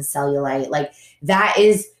freckles and cellulite. Like, that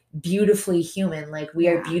is beautifully human. Like, we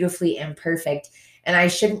are beautifully imperfect, and I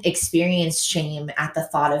shouldn't experience shame at the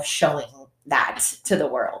thought of showing that to the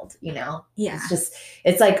world, you know? Yeah.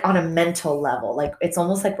 It's like on a mental level. Like, it's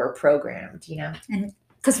almost like we're programmed, you know? And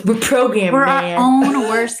because we're programmed, we're man. our own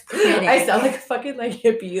worst critic. I sound like a fucking like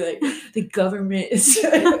hippie, like the government is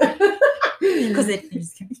because it.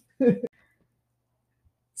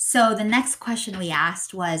 So the next question we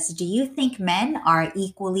asked was, do you think men are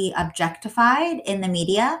equally objectified in the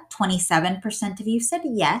media? 27% of you said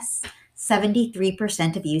yes.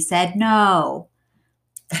 73% of you said no.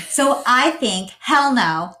 So I think, hell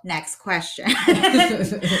no. Next question.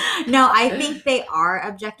 No, I think they are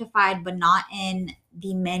objectified, but not in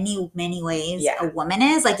the many, many ways a woman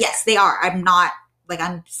is. Like, yes, they are. I'm not, like,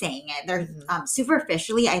 I'm saying it. They're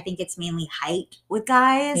superficially, I think it's mainly height with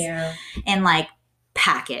guys. Yeah. And, like,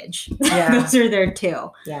 package. Yeah. Those are there,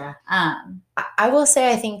 too. Yeah. I will say,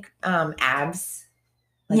 I think abs.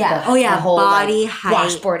 Like the whole, body, like, height.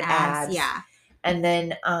 washboard abs. Yeah. And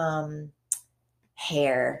then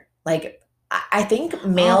hair. Like, I think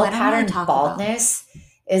male pattern baldness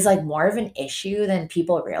is like more of an issue than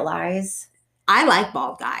people realize. I like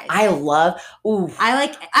bald guys. I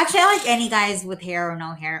like any guys with hair or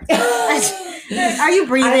no hair. Are you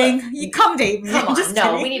breathing? You come date me. Come on. Just no,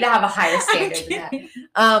 kidding. we need to have a higher standard than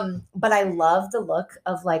that. But I love the look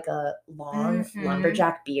of like a long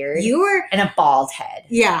lumberjack beard and a bald head.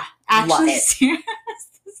 Yeah. Actually,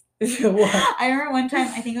 What? I remember one time,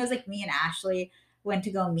 I think it was like me and Ashley went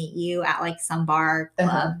to go meet you at like some bar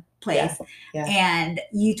club place. Yeah. And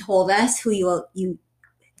you told us who you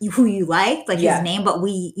liked, like his name, but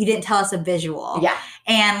you didn't tell us a visual. Yeah.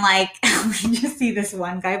 And like we just see this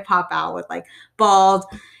one guy pop out with like bald,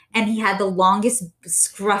 and he had the longest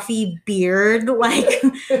scruffy beard, like,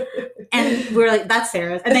 and we're like, that's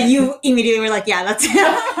Sarah's. And then you immediately were like, yeah, that's him.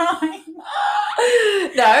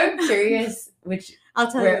 No, I'm curious which. I'll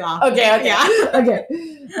tell you off. Okay. Yeah. Okay.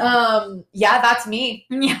 Yeah, that's me.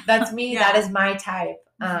 Yeah. That's me. Yeah. That is my type.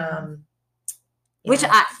 Which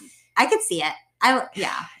I could see it.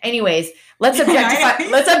 Anyways, let's objectify men.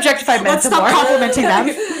 Let's some stop more. complimenting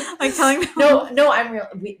them. Like telling them. No, I'm real.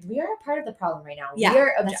 We are a part of the problem right now. Yeah. We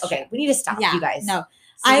are okay. We need to stop, you guys. No.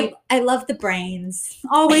 I love the brains.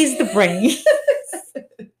 Always the brains.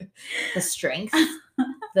 The strength,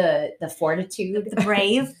 the fortitude, the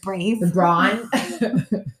brave, the brawn.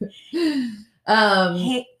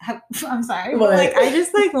 Hey, I'm sorry. But, like, I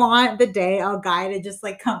just like want the day a guy to just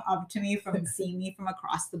like come up to me see me from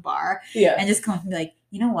across the bar, and just come up and be like,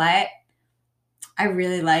 you know what? I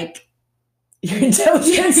really like your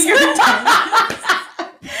intelligence. Your intelligence.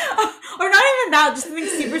 Or not even that, just something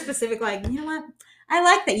super specific, like, you know what? I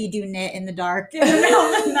like that you do knit in the dark in the middle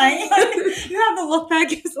of the night. Like, you have the look back.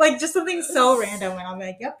 It's like just something so random, and I'm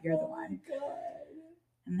like, yep, you're the one.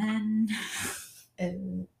 God.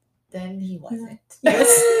 And then he wasn't. Yes.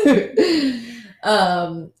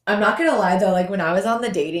 I'm not gonna lie though, like when I was on the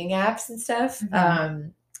dating apps and stuff,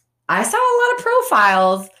 I saw a lot of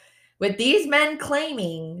profiles with these men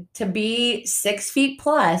claiming to be 6 feet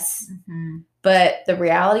plus, but the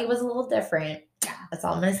reality was a little different. Yeah. That's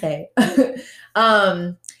all I'm gonna say.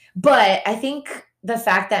 But I think the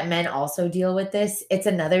fact that men also deal with this, it's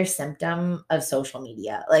another symptom of social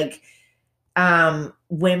media. Like,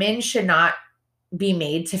 women should not be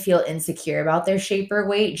made to feel insecure about their shape or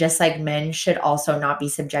weight, just like men should also not be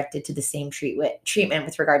subjected to the same treatment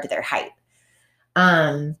with regard to their height.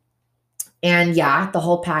 And the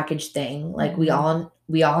whole package thing, like we all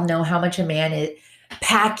know how much a man is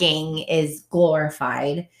packing is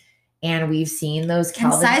glorified. And we've seen those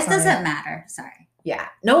Calvin Klein. Size Klein. doesn't matter. Sorry. Yeah.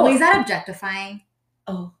 No. Is that objectifying?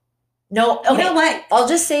 Oh. No. Okay. You know what? I'll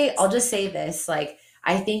just say this. Like,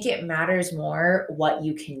 I think it matters more what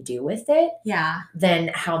you can do with it. Yeah. Than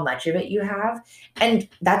how much of it you have. And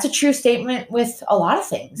that's a true statement with a lot of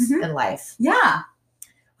things in life. Yeah.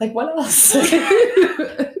 Like, what else?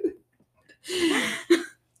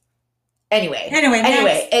 Anyway,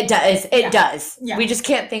 it does. It does. Yeah. We just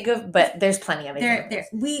can't think of, but there's plenty of it.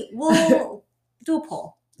 We will do a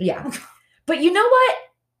poll. Yeah. But you know what?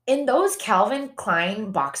 In those Calvin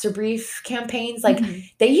Klein boxer brief campaigns, like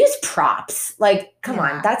they use props. Like, come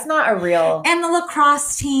on, that's not a real. And the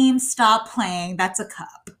lacrosse team, stop playing. That's a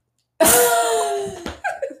cup.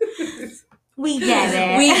 We get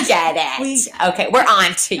it. We get it. Okay, we're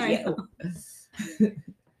on to you.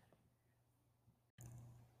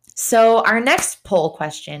 So our next poll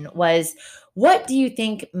question was, What do you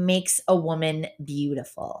think makes a woman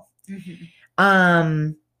beautiful?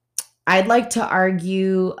 Mhm. I'd like to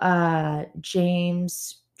argue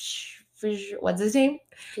James what's his name?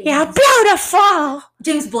 Yeah, beautiful.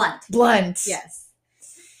 James Blunt. Blunt. Yes.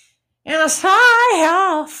 And I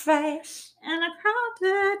saw your face. And a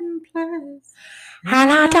crowded place.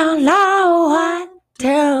 And I don't know what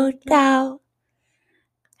to do.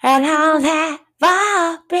 And I'll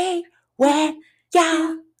never be with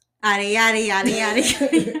you. Yada yada yada yada.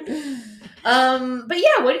 But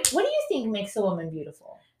yeah, what do you think makes a woman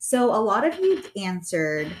beautiful? So a lot of you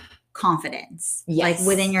answered confidence. Yes. Like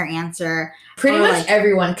within your answer. Pretty or much like,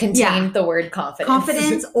 everyone contained the word confidence.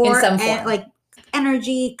 Confidence or in some form. like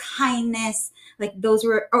energy, kindness. Like those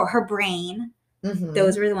were, or her brain. Mhm.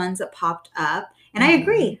 Those were the ones that popped up. And I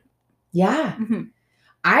agree. Yeah. Mhm.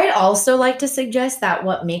 I'd also like to suggest that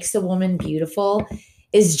what makes a woman beautiful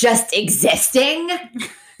is just existing.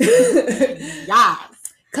 Yeah.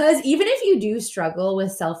 Because even if you do struggle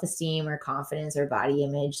with self-esteem or confidence or body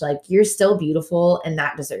image, like you're still beautiful and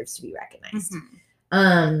that deserves to be recognized.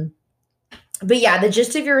 Mhm. But yeah, the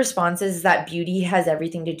gist of your response is that beauty has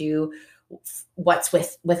everything to do with what's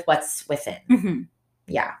within. Mhm.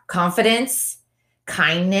 Yeah. Confidence,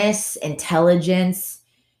 kindness, intelligence,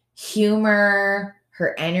 humor,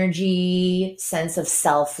 her energy, sense of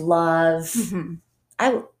self-love. Mhm.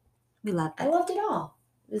 We loved I it. loved it all.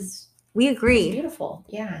 It was We It's agree. beautiful.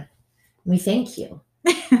 Yeah. We thank you.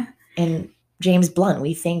 And James Blunt,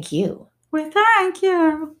 we thank you. We thank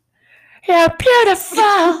you. You're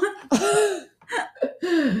beautiful.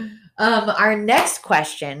 Our next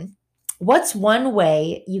question. What's one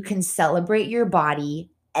way you can celebrate your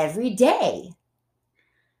body every day?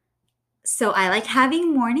 So I like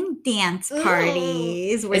having morning dance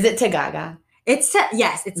parties. Is it to Gaga?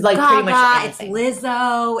 Yes, it's Like Gaga, pretty much it's anything.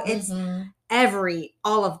 Lizzo, it's Mhm.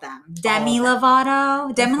 all of them. Demi of them.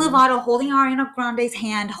 Lovato, Mhm. holding Ariana Grande's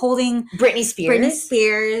hand, holding Britney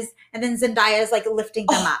Spears. and then Zendaya's like lifting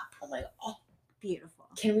them up. Oh my god. Oh, Beautiful.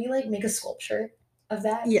 can we like make a sculpture of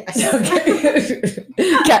that? Yes.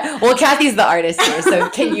 Okay. Well, Kathy's the artist here, so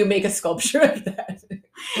can you make a sculpture of that?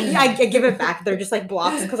 Yeah, I give it back. They're just like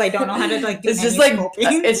blocks because I don't know how to like do It's just any like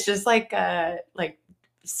sculpting. it's just like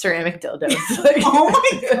ceramic dildos. Like, Oh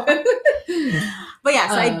my god. But yeah,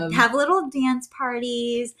 so Um, I have little dance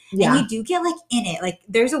parties, yeah. and you do get like in it. Like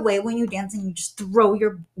there's a way when you dance and you just throw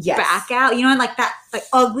your Yes. back out. You know, like that like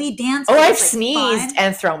ugly dance. Oh, but I've it's, like, sneezed fun.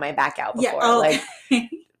 and thrown my back out before. Yeah. Oh. Like,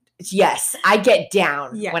 yes, I get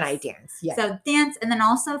down Yes. when I dance. Yeah. So dance, and then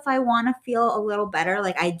also if I want to feel a little better,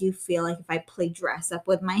 like I do feel like if I play dress up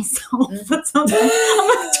with myself, that sounds like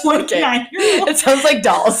I'm a 29-year-old. It sounds like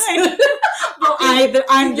dolls. Well,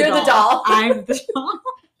 I'm You're the doll. I'm the doll.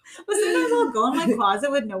 But sometimes I'll go in my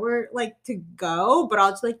closet with nowhere like to go, but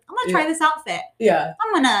I'll just like, I'm gonna try this outfit. Yeah.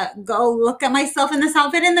 I'm gonna go look at myself in this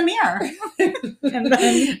outfit in the mirror. And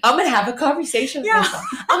then I'm gonna have a conversation with Yeah. myself.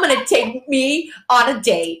 I'm gonna take me on a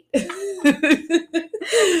date.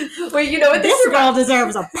 Wait, you know what this girl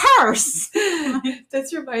deserves a purse.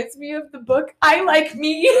 This reminds me of the book I Like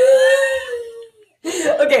Me.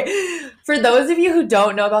 Okay, for those of you who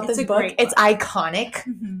don't know about It's this a book, great it's book. iconic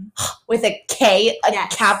Mhm. with a K,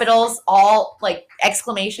 Yes. capitals, all like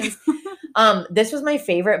exclamations. This was my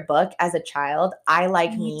favorite book as a child. I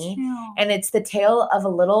Like Me, too. and it's the tale of a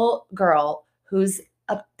little girl who's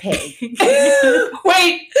a pig.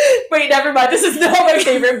 wait, never mind. This is not my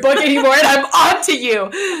favorite book anymore, and I'm on to you.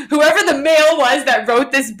 Whoever the male was that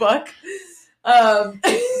wrote this book.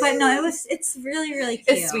 But no, it's really, really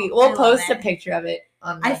cute. It's sweet. We'll I love post a it. picture of it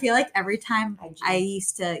on I feel like every time IG. I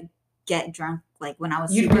used to get drunk, like when I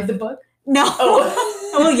was You'd super read the book? No. Oh.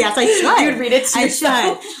 Oh yes, I should. You'd read it to I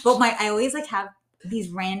yourself. should. But I always like have these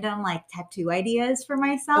random like tattoo ideas for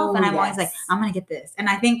myself, and Oh, I'm always like, yes. I'm gonna get this. And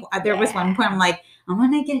I think there was one point I'm like, I'm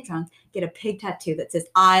gonna get drunk, get a pig tattoo that says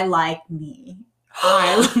 "I like me."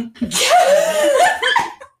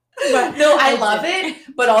 But no, I love it,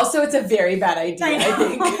 but also it's a very bad idea, I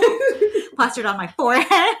think. Plastered on my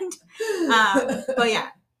forehead. But yeah,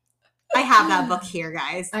 I have that book here,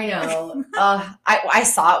 guys. I know. I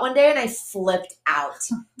saw it one day and I flipped out.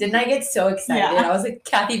 Didn't I get so excited? Yeah. I was like,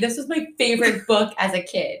 Kathy, this was my favorite book as a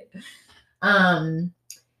kid.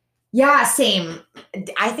 Yeah, same.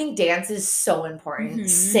 I think dance is so important. Mhm.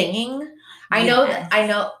 Singing. I know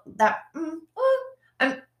that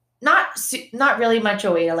I'm not really much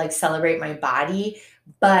a way to like celebrate my body,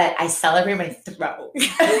 but I celebrate my throat.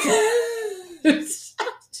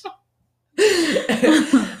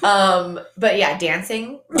 But yeah,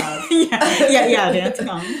 dancing. Love. yeah, dancing.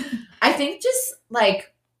 I think just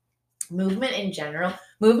like movement in general.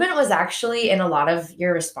 movement was actually in a lot of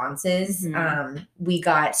your responses. We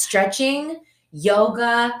got stretching,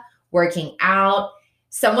 yoga, working out.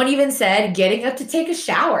 Someone even said getting up to take a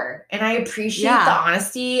shower. And I appreciate the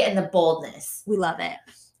honesty and the boldness. We love it.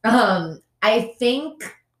 I think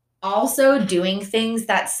also doing things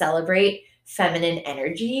that celebrate feminine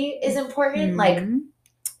energy is important. Like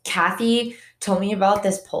Kathy told me about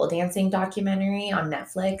this pole dancing documentary on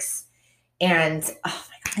Netflix. And oh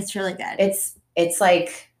my God, it's really good. It's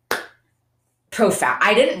like profound.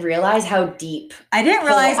 I didn't realize how deep. I didn't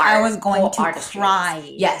realize I was going to cry.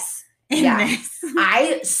 Yes. Yeah.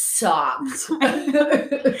 I sobbed.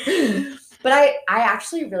 But I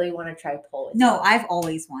actually really want to try pole. No, I've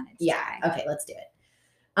always wanted to try. Okay, let's do it.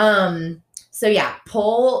 So yeah,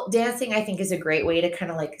 pole dancing I think is a great way to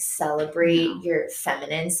kind of like celebrate your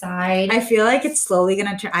feminine side. I feel like it's slowly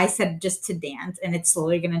gonna turn. I said just to dance, and it's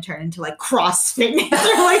slowly gonna turn into like CrossFit.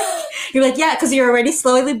 You're like, yeah, because you're already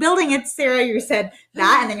slowly building it, Sarah. You said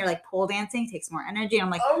that, and then you're like, pole dancing takes more energy. And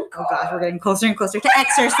I'm like, oh gosh, we're getting closer and closer to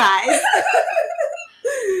exercise.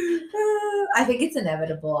 I think it's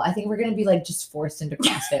inevitable. I think we're gonna be like just forced into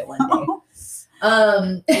CrossFit one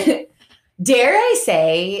day. Dare I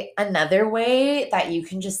say another way that you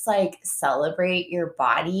can just like celebrate your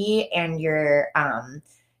body and your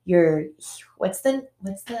what's the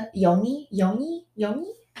yoni?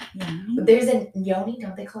 There's a yoni,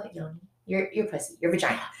 don't they call it yoni? Your pussy, your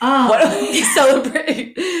vagina. Oh. What do we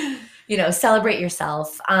celebrate? Celebrate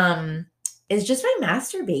yourself. Is just by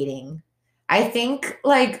masturbating. I think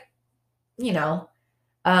like,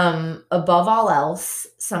 above all else,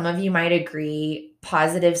 some of you might agree,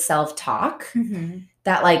 positive self-talk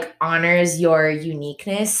that like honors your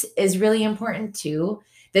uniqueness is really important too.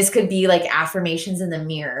 This could be like affirmations in the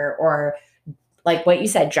mirror or like what you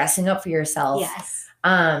said, dressing up for yourself. Yes.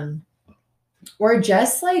 Or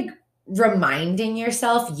just like reminding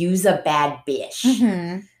yourself, use a bad bitch.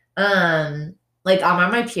 Like I'm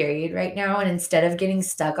on my period right now, and instead of getting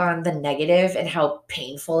stuck on the negative and how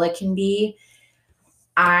painful it can be,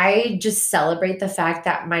 I just celebrate the fact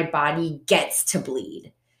that my body gets to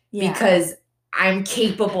bleed because I'm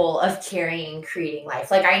capable of creating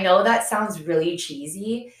life. Like, I know that sounds really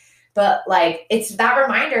cheesy, but like, it's that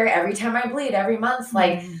reminder every time I bleed every month,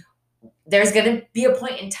 like there's going to be a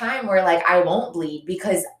point in time where like, I won't bleed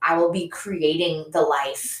because I will be creating the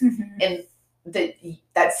life and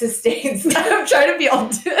that sustains. I'm trying to be all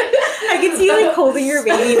I can see you like holding your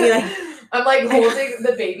baby. Be like, I'm like holding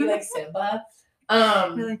the baby like Simba.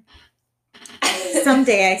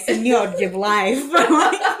 Someday I send you out give life.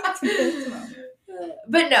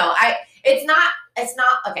 But no, it's not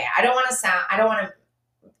okay. I don't want to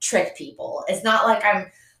trick people. It's not like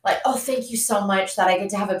I'm like, oh, thank you so much that I get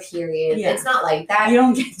to have a period. Yeah. It's not like that. You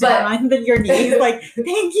don't get down on your knees like,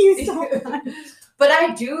 thank you so much. But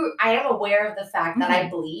I am aware of the fact that I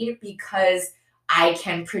bleed because I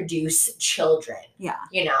can produce children. Yeah.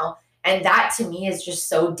 And that to me is just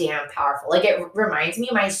so damn powerful. Like it reminds me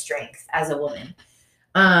of my strength as a woman.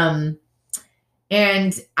 And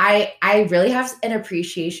I really have an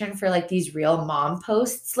appreciation for like these real mom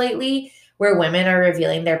posts lately where women are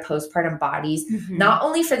revealing their postpartum bodies, not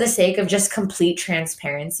only for the sake of just complete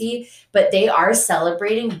transparency, but they are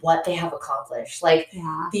celebrating what they have accomplished. Like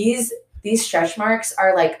these stretch marks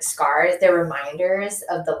are like scars. They're reminders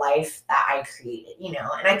of the life that I created, and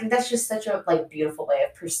I think that's just such a like beautiful way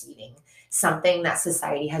of perceiving something that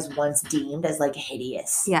society has once deemed as like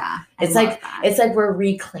hideous. Yeah. It's like we're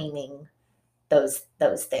reclaiming those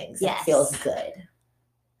things. Yes. It feels good.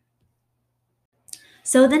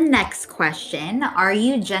 So the next question, are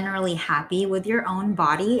you generally happy with your own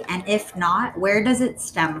body? And if not, where does it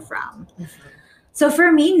stem from? So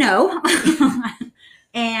for me, no.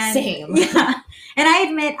 And same. Yeah. And I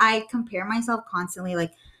admit I compare myself constantly.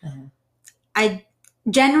 Like I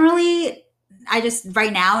generally,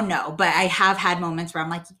 right now, no, but I have had moments where I'm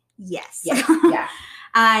like, yes. Yeah.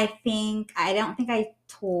 I don't think I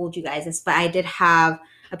told you guys this, but I did have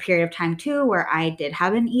a period of time too, where I did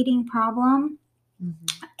have an eating problem.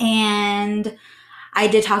 And I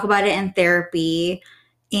did talk about it in therapy.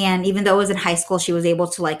 And even though it was in high school, she was able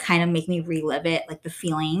to like kind of make me relive it, like the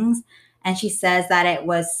feelings. And she says that it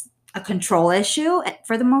was a control issue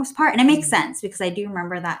for the most part. And it makes sense because I do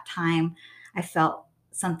remember that time I felt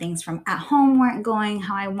some things from at home weren't going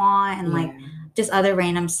how I want. And like just other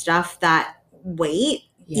random stuff that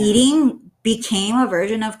eating became a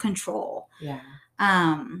version of control.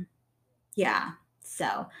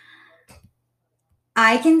 So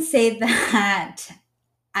I can say that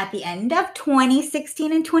at the end of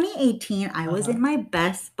 2016 and 2018, I was in my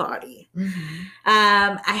best body. Mm-hmm.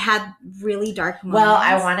 I had really dark moments. Well,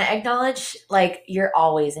 I want to acknowledge, like, you're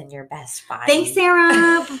always in your best body. Thanks,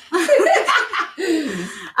 Sarah.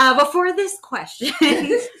 Before this question,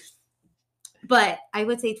 but I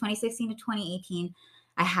would say 2016 to 2018,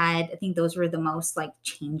 I think those were the most like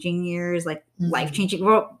changing years, like life-changing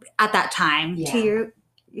at that time to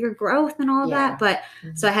your growth and all of that. But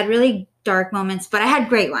so I had really dark moments, but I had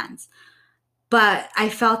great ones. But I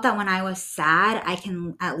felt that when I was sad, I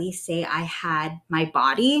can at least say I had my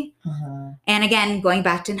body. And again, going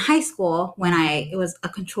back to in high school when it was a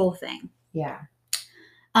control thing. Yeah.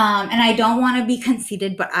 And I don't want to be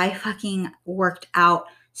conceited, but I fucking worked out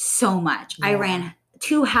so much. I ran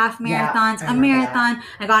 2 half marathons, a marathon. That.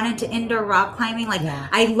 I got into indoor rock climbing. Like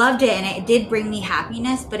I loved it, and it did bring me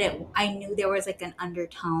happiness. But I knew there was like an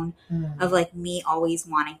undertone of like me always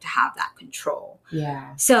wanting to have that control.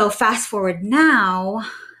 Yeah. So fast forward now,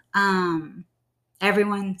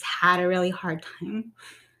 everyone's had a really hard time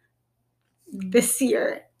this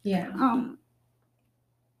year. Yeah.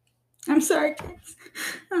 I'm sorry, kids.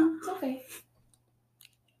 It's okay.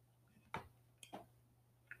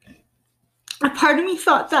 A part of me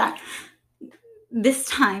thought that this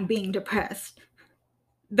time being depressed,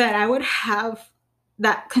 that I would have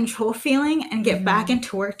that control feeling and get back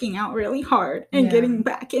into working out really hard and getting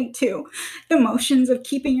back into the motions of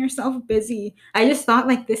keeping yourself busy. I just thought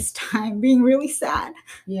like this time being really sad.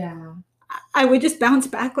 Yeah. I would just bounce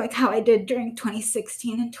back like how I did during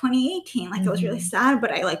 2016 and 2018. Like I was really sad,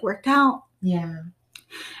 but I like worked out. Yeah.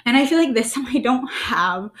 And I feel like this time I don't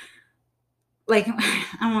have, like,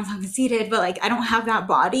 I don't want to sound conceited, but like I don't have that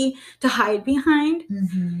body to hide behind.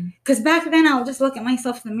 Because back then I would just look at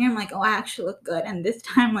myself in the mirror. I'm like, oh, I actually look good. And this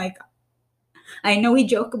time, like, I know we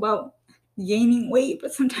joke about gaining weight,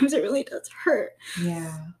 but sometimes it really does hurt.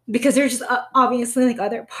 Yeah. Because there's just obviously like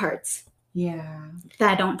other parts. Yeah.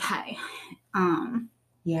 That don't tie.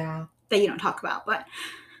 Yeah. That you don't talk about, but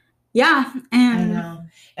yeah. And I know.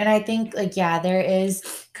 And I think like, there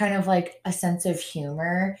is kind of like a sense of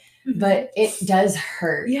humor, but it does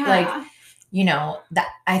hurt. Yeah. Like, you know, that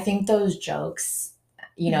I think those jokes,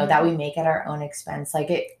 you know, that we make at our own expense, like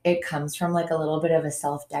it comes from like a little bit of a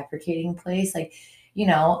self-deprecating place. Like, you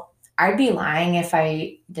know, I'd be lying if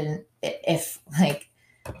like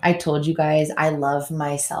I told you guys I love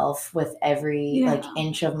myself with every like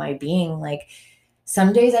inch of my being. Like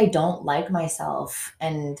some days I don't like myself,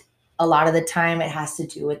 and a lot of the time it has to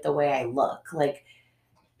do with the way I look. Like,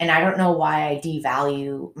 and I don't know why I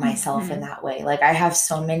devalue myself in that way. Like I have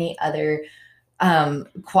so many other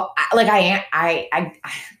like I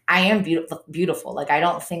am beautiful. Like I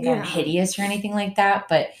don't think I'm hideous or anything like that,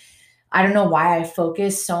 but I don't know why I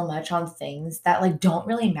focus so much on things that like don't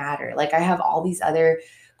really matter. Like I have all these other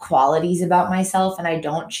qualities about myself and I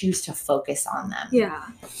don't choose to focus on them. Yeah.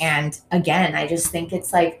 And again, I just think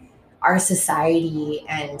it's like our society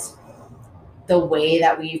and the way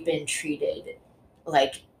that we've been treated,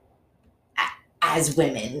 like as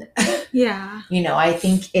women. Yeah. You know, I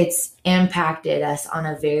think it's impacted us on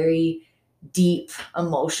a very deep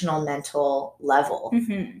emotional, mental level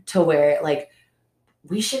to where like,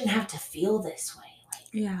 we shouldn't have to feel this way.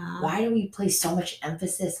 Like, why do we place so much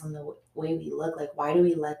emphasis on the way we look? Like, why do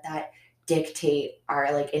we let that dictate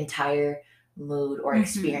our like entire mood or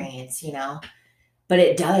experience, you know? But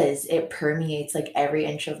it does. It permeates like every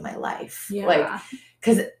inch of my life. Yeah. Like,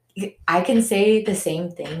 because I can say the same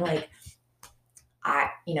thing. Like,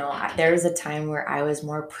 there was a time where I was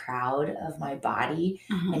more proud of my body.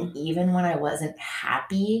 And even when I wasn't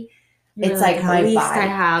happy, it's like my body,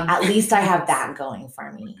 at least I have that going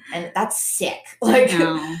for me. And that's sick. Like,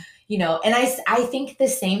 you know, and I think the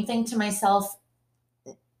same thing to myself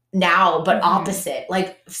now, but opposite.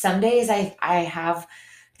 Like some days I have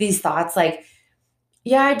these thoughts like,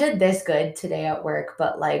 yeah, I did this good today at work,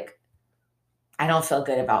 but like, I don't feel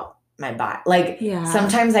good about my body. Like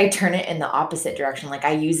sometimes I turn it in the opposite direction. Like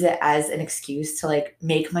I use it as an excuse to like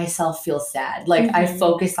make myself feel sad. Like I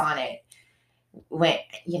focus on it. When,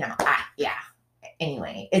 you know,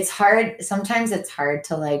 anyway, it's hard. Sometimes it's hard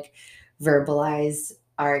to like verbalize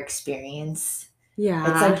our experience. Yeah.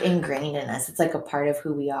 It's like ingrained in us. It's like a part of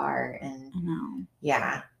who we are. And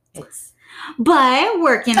but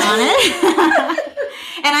working on it.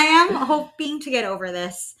 And I am hoping to get over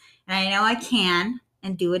this. And I know I can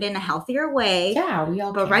and do it in a healthier way. Yeah, we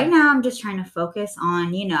all But can. right now I'm just trying to focus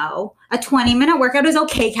on, you know, a 20-minute workout is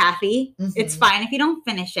okay, Kathy. It's fine if you don't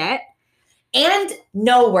finish it. And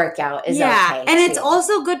no workout is okay. And it's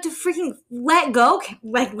also good to freaking let go.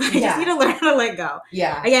 Like, I just need to learn how to let go.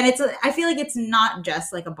 Yeah. Again, I feel like it's not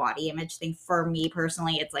just like a body image thing for me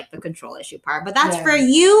personally. It's like the control issue part. But that's for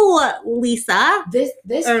you, Lisa. This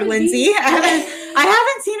or Lindsay. I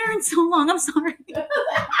haven't seen her in so long. I'm sorry.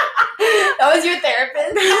 That was your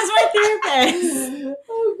therapist? That was my therapist.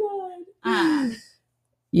 Oh, God.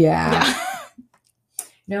 Yeah.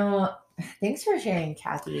 No, thanks for sharing,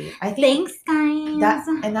 Kathy. I think thanks,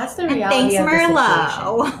 guys. That's the reality of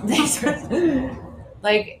the situation. Thanks,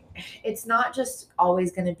 like, it's not just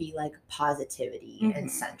always going to be like positivity and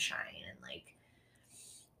sunshine, and like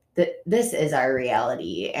this is our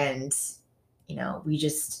reality, and you know, we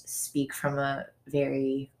just speak from a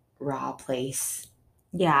very raw place.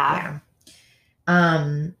 Yeah.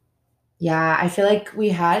 Yeah, I feel like we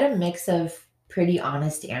had a mix of pretty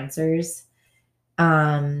honest answers.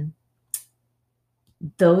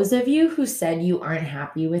 Those of you who said you aren't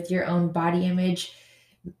happy with your own body image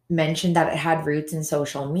mentioned that it had roots in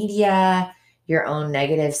social media, your own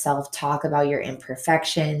negative self-talk about your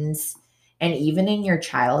imperfections, and even in your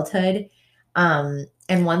childhood. And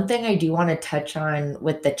one thing I do want to touch on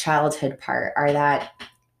with the childhood part are that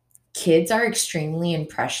kids are extremely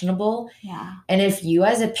impressionable. Yeah. And if you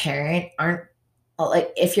as a parent aren't,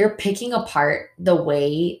 like, if you're picking apart the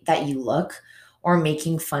way that you look or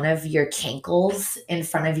making fun of your cankles in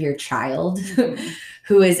front of your child,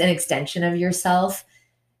 who is an extension of yourself,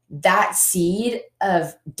 that seed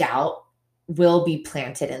of doubt will be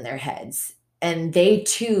planted in their heads. And they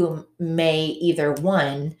too may either,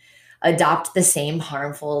 one, adopt the same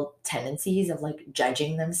harmful tendencies of like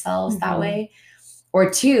judging themselves that way, or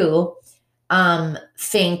two,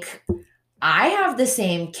 think, I have the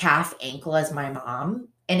same calf ankle as my mom,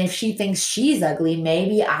 and if she thinks she's ugly,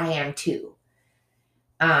 maybe I am too.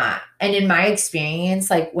 And in my experience,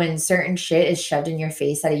 like when certain shit is shoved in your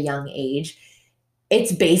face at a young age,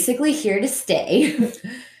 it's basically here to stay.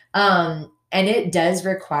 And it does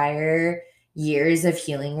require years of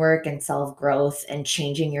healing work and self-growth and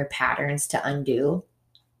changing your patterns to undo.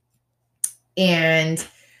 And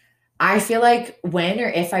I feel like when or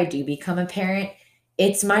if I do become a parent,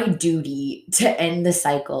 it's my duty to end the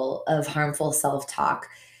cycle of harmful self-talk,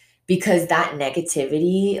 because that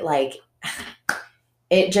negativity, like,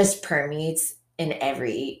 it just permeates in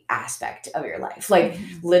every aspect of your life. Like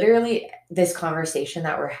literally this conversation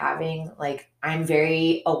that we're having, like, I'm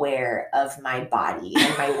very aware of my body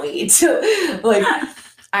and my weight. Like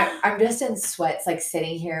I'm just in sweats, like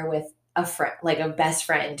sitting here with a friend, like a best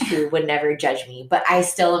friend who would never judge me, but I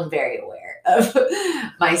still am very aware of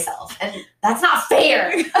myself. And that's not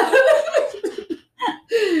fair.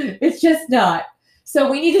 It's just not. So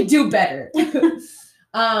we need to do better.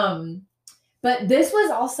 But this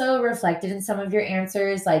was also reflected in some of your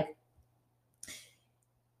answers. Like,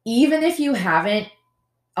 even if you haven't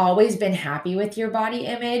always been happy with your body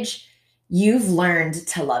image, you've learned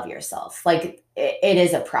to love yourself. Like, it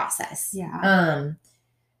is a process. Yeah.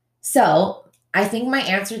 So I think my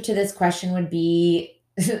answer to this question would be,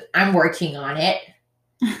 I'm working on it.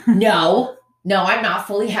 No, I'm not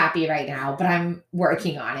fully happy right now, but I'm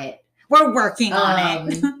working on it. We're working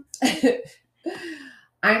on it.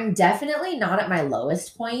 I'm definitely not at my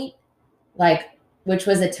lowest point, like, which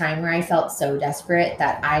was a time where I felt so desperate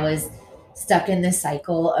that I was stuck in this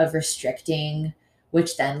cycle of restricting,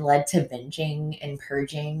 which then led to binging and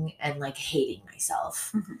purging and like hating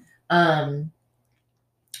myself.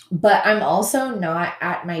 But I'm also not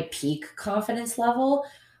at my peak confidence level,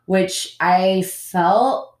 which I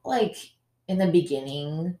felt like in the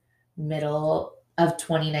beginning, middle of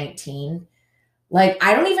 2019. Like,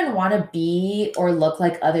 I don't even want to be or look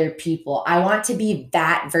like other people. I want to be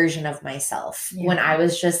that version of myself when I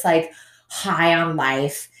was just like high on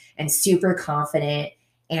life and super confident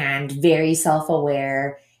and very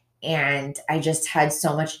self-aware. And I just had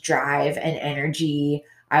so much drive and energy.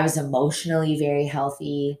 I was emotionally very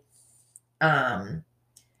healthy. And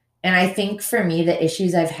I think for me, the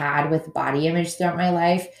issues I've had with body image throughout my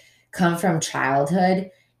life come from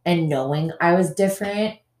childhood and knowing I was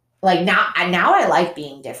different. Like now I like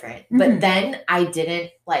being different, but then I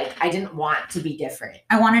didn't want to be different.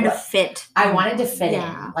 I wanted to fit. I wanted to fit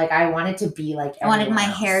in. Like I wanted to be like I wanted my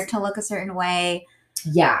hair to look a certain way.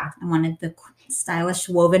 Yeah. I wanted the stylish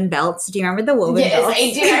woven belts. Do you remember the woven belts? Yes,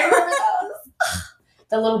 I do. I remember those.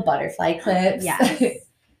 The little butterfly clips. Yes.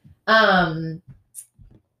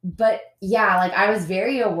 But yeah, like I was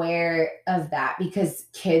very aware of that because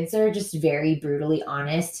kids are just very brutally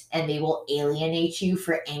honest and they will alienate you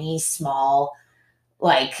for any small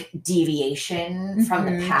like deviation from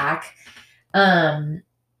the pack.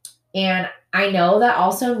 And I know that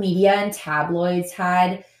also media and tabloids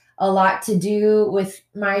had a lot to do with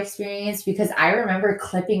my experience, because I remember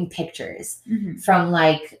clipping pictures from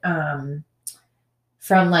those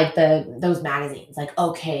magazines, like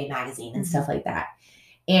OK Magazine and stuff like that.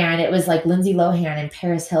 And it was like Lindsay Lohan and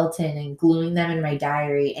Paris Hilton, and gluing them in my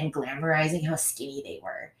diary and glamorizing how skinny they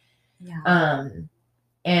were. Yeah.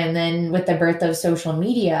 And then with the birth of social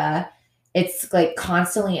media, it's like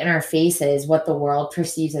constantly in our faces what the world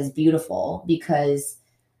perceives as beautiful, because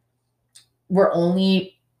we're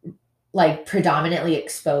only like predominantly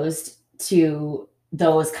exposed to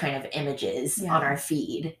those kind of images on our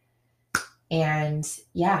feed. And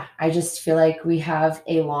yeah, I just feel like we have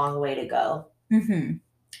a long way to go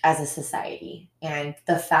as a society. And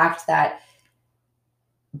the fact that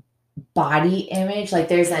body image, like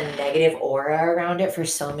there's a negative aura around it for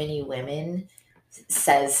so many women,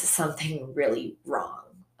 says something really wrong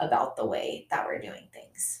about the way that we're doing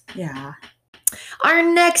things. Yeah. Our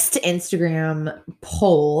next Instagram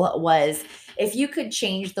poll was, if you could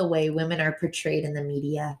change the way women are portrayed in the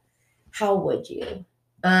media, how would you?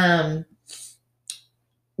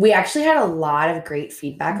 We actually had a lot of great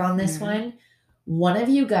feedback on this one. One of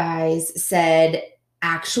you guys said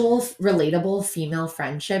actual relatable female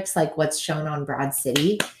friendships, like what's shown on Broad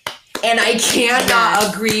City. And I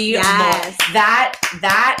cannot agree more.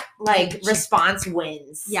 That like response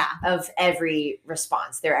wins of every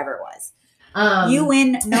response there ever was. You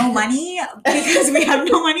win no money because we have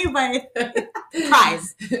no money, but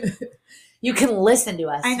prize. You can listen to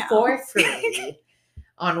us for free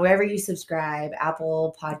on wherever you subscribe,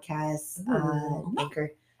 Apple Podcasts,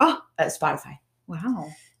 Anchor, Spotify. Wow.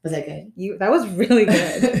 Was that good? That was really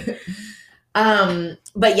good.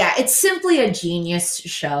 But yeah, it's simply a genius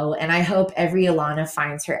show, and I hope every Ilana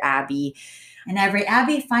finds her Abby. And every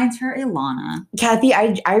Abby finds her Ilana. Kathy,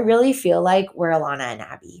 I really feel like we're Ilana and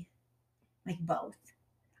Abby. Like both.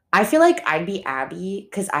 I feel like I'd be Abby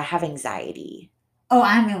because I have anxiety. Oh,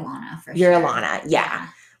 I'm Ilana for You're sure. You're Ilana, yeah.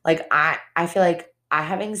 Like I feel like I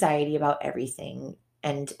have anxiety about everything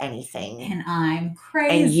and anything. And I'm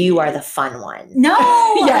crazy. And you are the fun one. No!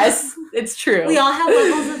 Yes, it's true. We all have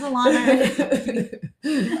levels of Ilana.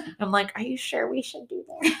 I'm like, are you sure we should do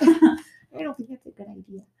that? I don't think that's a good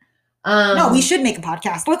idea. No, we should make a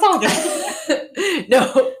podcast. Let's all do it.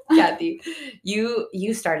 No, Kathy,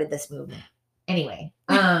 you started this movement. Anyway,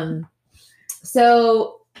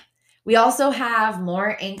 so we also have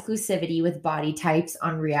more inclusivity with body types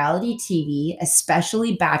on reality TV,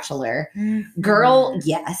 especially Bachelor. Girl,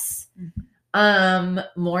 yes.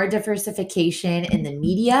 More diversification in the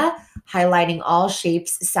media, highlighting all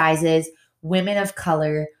shapes, sizes, women of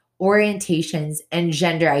color, orientations, and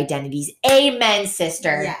gender identities. Amen,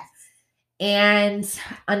 sister. Yes. And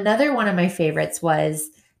another one of my favorites was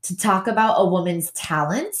to talk about a woman's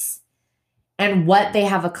talents and what they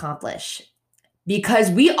have accomplished. Because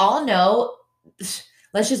we all know,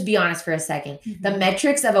 let's just be honest for a second, the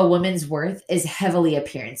metrics of a woman's worth is heavily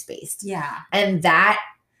appearance-based. Yeah. And that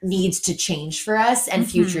needs to change for us and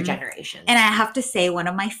future generations. And I have to say, one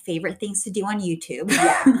of my favorite things to do on YouTube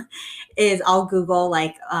is I'll Google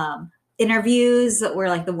like interviews where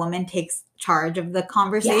like the woman takes charge of the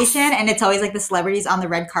conversation. And it's always like the celebrities on the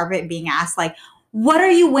red carpet being asked like, what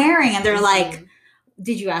are you wearing? And they're like,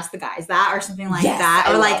 did you ask the guys that or something like that?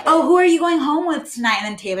 Or like, oh, who are you going home with tonight? And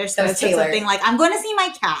then Taylor says something like, I'm going to see my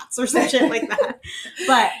cats or some shit like that.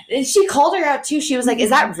 But she called her out too. She was like, is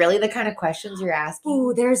that really the kind of questions you're asking?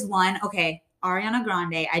 Oh, there's one. Okay. Ariana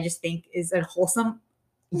Grande, I just think is a wholesome,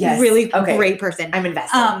 really great person. I'm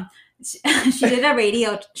invested. She did a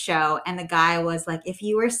radio show and the guy was like, if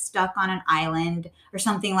you were stuck on an island or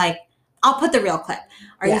something like, I'll put the real clip.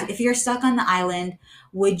 If you're stuck on the island,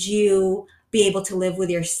 would you be able to live with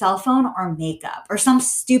your cell phone or makeup or some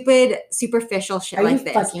stupid superficial shit like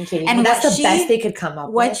this? Are you fucking kidding me? And that's the best they could come up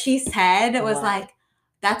with. What she said was like,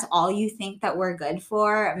 that's all you think that we're good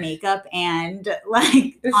for? Makeup and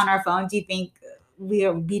like on our phones, you think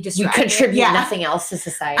we'll be distracted? We contribute nothing else to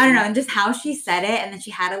society. I don't know. And just how she said it. And then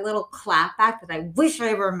she had a little clap back that I wish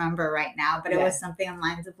I remember right now. But it was something on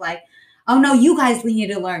lines of like, oh no, you guys, we need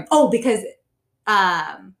to learn. Oh, because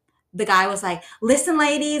the guy was like, listen,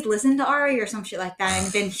 ladies, listen to Ari or some shit like that. And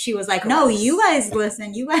then she was like, no, you guys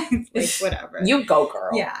listen. You guys, like, whatever. You go,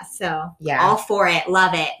 girl. Yeah. So all for it.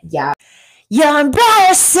 Love it. Yeah. You're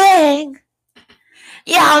embarrassing.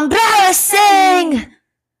 You're embarrassing.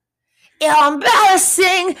 You're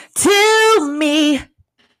embarrassing to me. And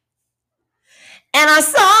I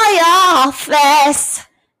saw your face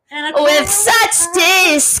with such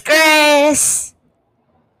disgrace.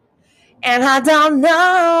 And I don't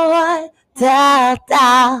know what to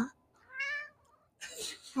do.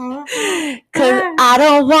 Because I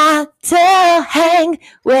don't want to hang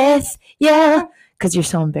with you. Because you're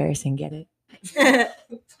so embarrassing. Get it?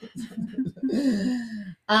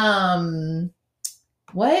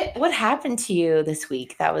 What happened to you this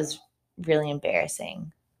week that was really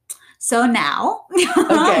embarrassing? So now,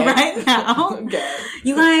 right now,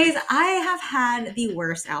 you guys, I have had the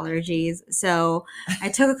worst allergies. So I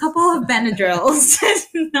took a couple of Benadryls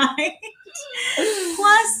tonight,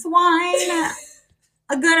 plus wine,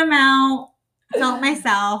 a good amount, felt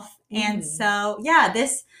myself. And so, yeah,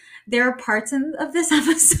 there are parts of this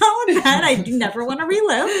episode that I do never want to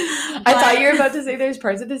relive. I thought you were about to say there's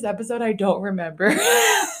parts of this episode I don't remember.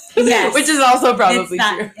 Yes. Which is also probably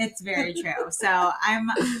true. It's very true. So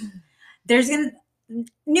there's going to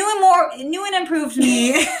new and improved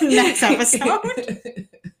me next episode.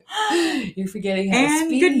 You're forgetting how to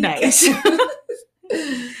speak. And good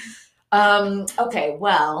night. Okay,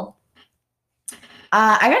 well,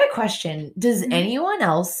 I got a question. Does anyone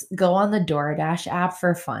else go on the DoorDash app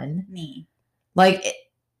for fun? Me. Like,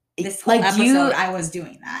 this whole episode, I was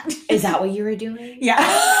doing that. Is that what you were doing? Yeah.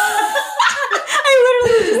 I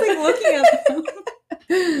literally was just like looking at them.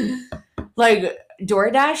 Like,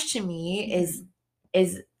 DoorDash to me is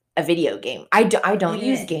a video game. I don't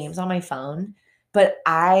use games on my phone, but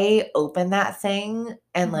I open that thing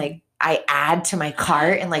and like I add to my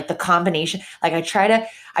cart, and like the combination, like I try to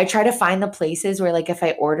find the places where like if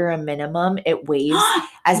I order a minimum, it waives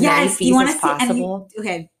as many fees as possible.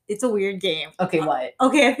 Okay, it's a weird game. Okay, what?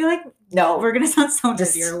 Okay, I feel like no, we're gonna sound so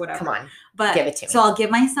dirty or whatever. Come on, but give it to me. So I'll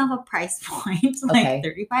give myself a price point, like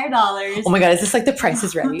 $35. Oh my god, is this like the Price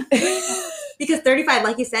is Right? Because $35,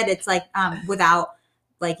 like you said, it's like without,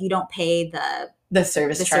 like, you don't pay the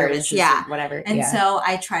service charge, whatever. And so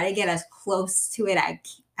I try to get as close to it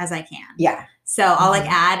as I can. Yeah. So I'll like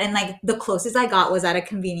add, and like the closest I got was at a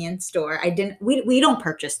convenience store. We don't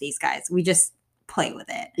purchase these, guys. We just play with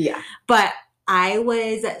it. Yeah. But I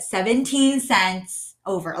was 17 cents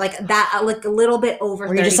over, like that, like a little bit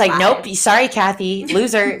over. You're just like, nope, sorry, Kathy,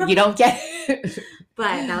 loser, you don't get it.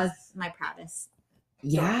 But that was my proudest.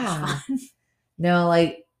 Yeah. No,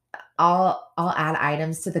 like I'll add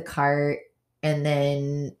items to the cart and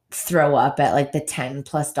then throw up at like the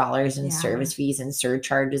 $10+ in service fees and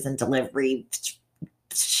surcharges and delivery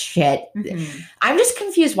shit. Mm-hmm. I'm just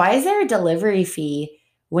confused. Why is there a delivery fee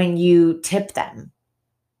when you tip them?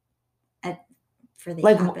 For the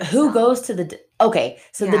like app who itself. Goes to the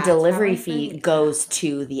the delivery fee goes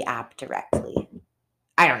to the app directly.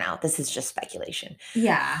 I don't know. This is just speculation.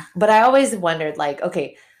 Yeah. But I always wondered, like,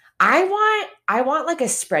 okay, I want like a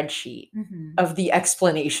spreadsheet of the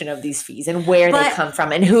explanation of these fees and where they come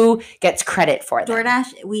from and who gets credit for them.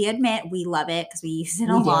 DoorDash, we admit we love it because we use it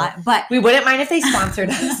a lot, but we wouldn't mind if they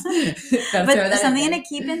sponsored us. But something to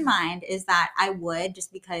keep in mind is that I would,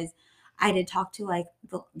 just because I did talk to like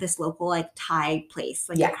this local like Thai place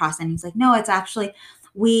like across, and he's like, no, it's actually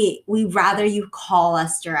we rather you call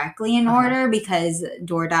us directly in order, because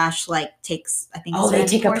DoorDash like takes, I think, they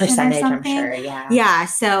take a percentage, I'm sure. Yeah.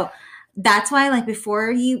 So that's why, like,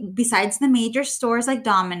 besides the major stores like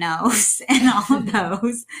Domino's and all of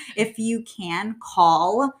those, if you can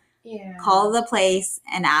call the place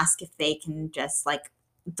and ask if they can just like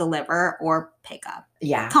deliver or pick up.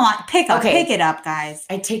 Yeah. Come on, pick it up, guys.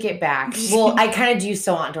 I take it back. Well, I kind of do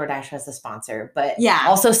so want DoorDash as a sponsor, but yeah,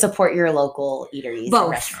 also support your local eateries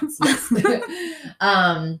and restaurants. Yes.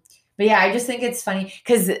 But yeah, I just think it's funny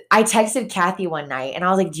because I texted Kathy one night and I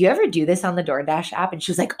was like, do you ever do this on the DoorDash app? And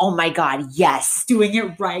she was like, oh my God, yes. Doing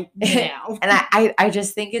it right now. And I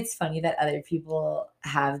just think it's funny that other people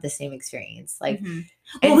have the same experience. Like,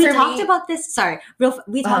 well, we talked about this. Sorry,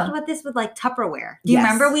 we talked about this with like Tupperware. Do you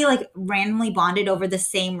remember we like randomly bonded over the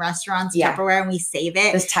same restaurant's Tupperware and we save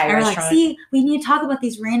it? This Thai restaurant. Like, see, we need to talk about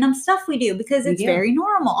these random stuff we do because it's very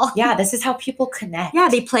normal. Yeah, this is how people connect. Yeah,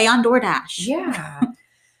 they play on DoorDash. Yeah.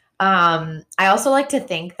 I also like to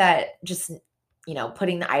think that just,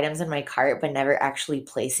 putting the items in my cart but never actually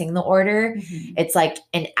placing the order, it's like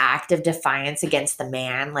an act of defiance against the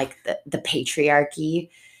man, like the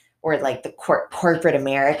patriarchy, or like the corporate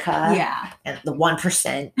America. Yeah. And the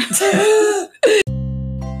 1%.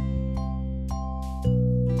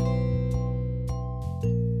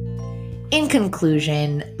 In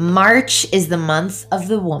conclusion, March is the month of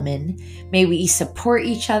the woman. May we support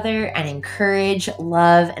each other and encourage,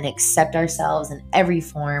 love, and accept ourselves in every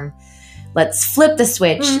form. Let's flip the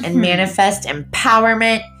switch and manifest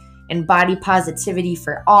empowerment and body positivity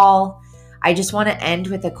for all. I just want to end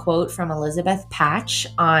with a quote from Elizabeth Patch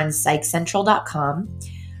on psychcentral.com.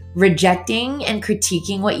 Rejecting and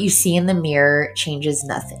critiquing what you see in the mirror changes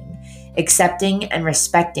nothing. accepting and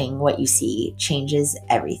respecting what you see changes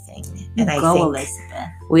everything. And I Go, think Elizabeth.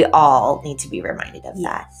 we all need to be reminded of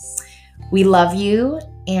that. We love you.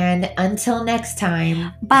 And until next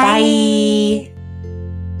time, Bye.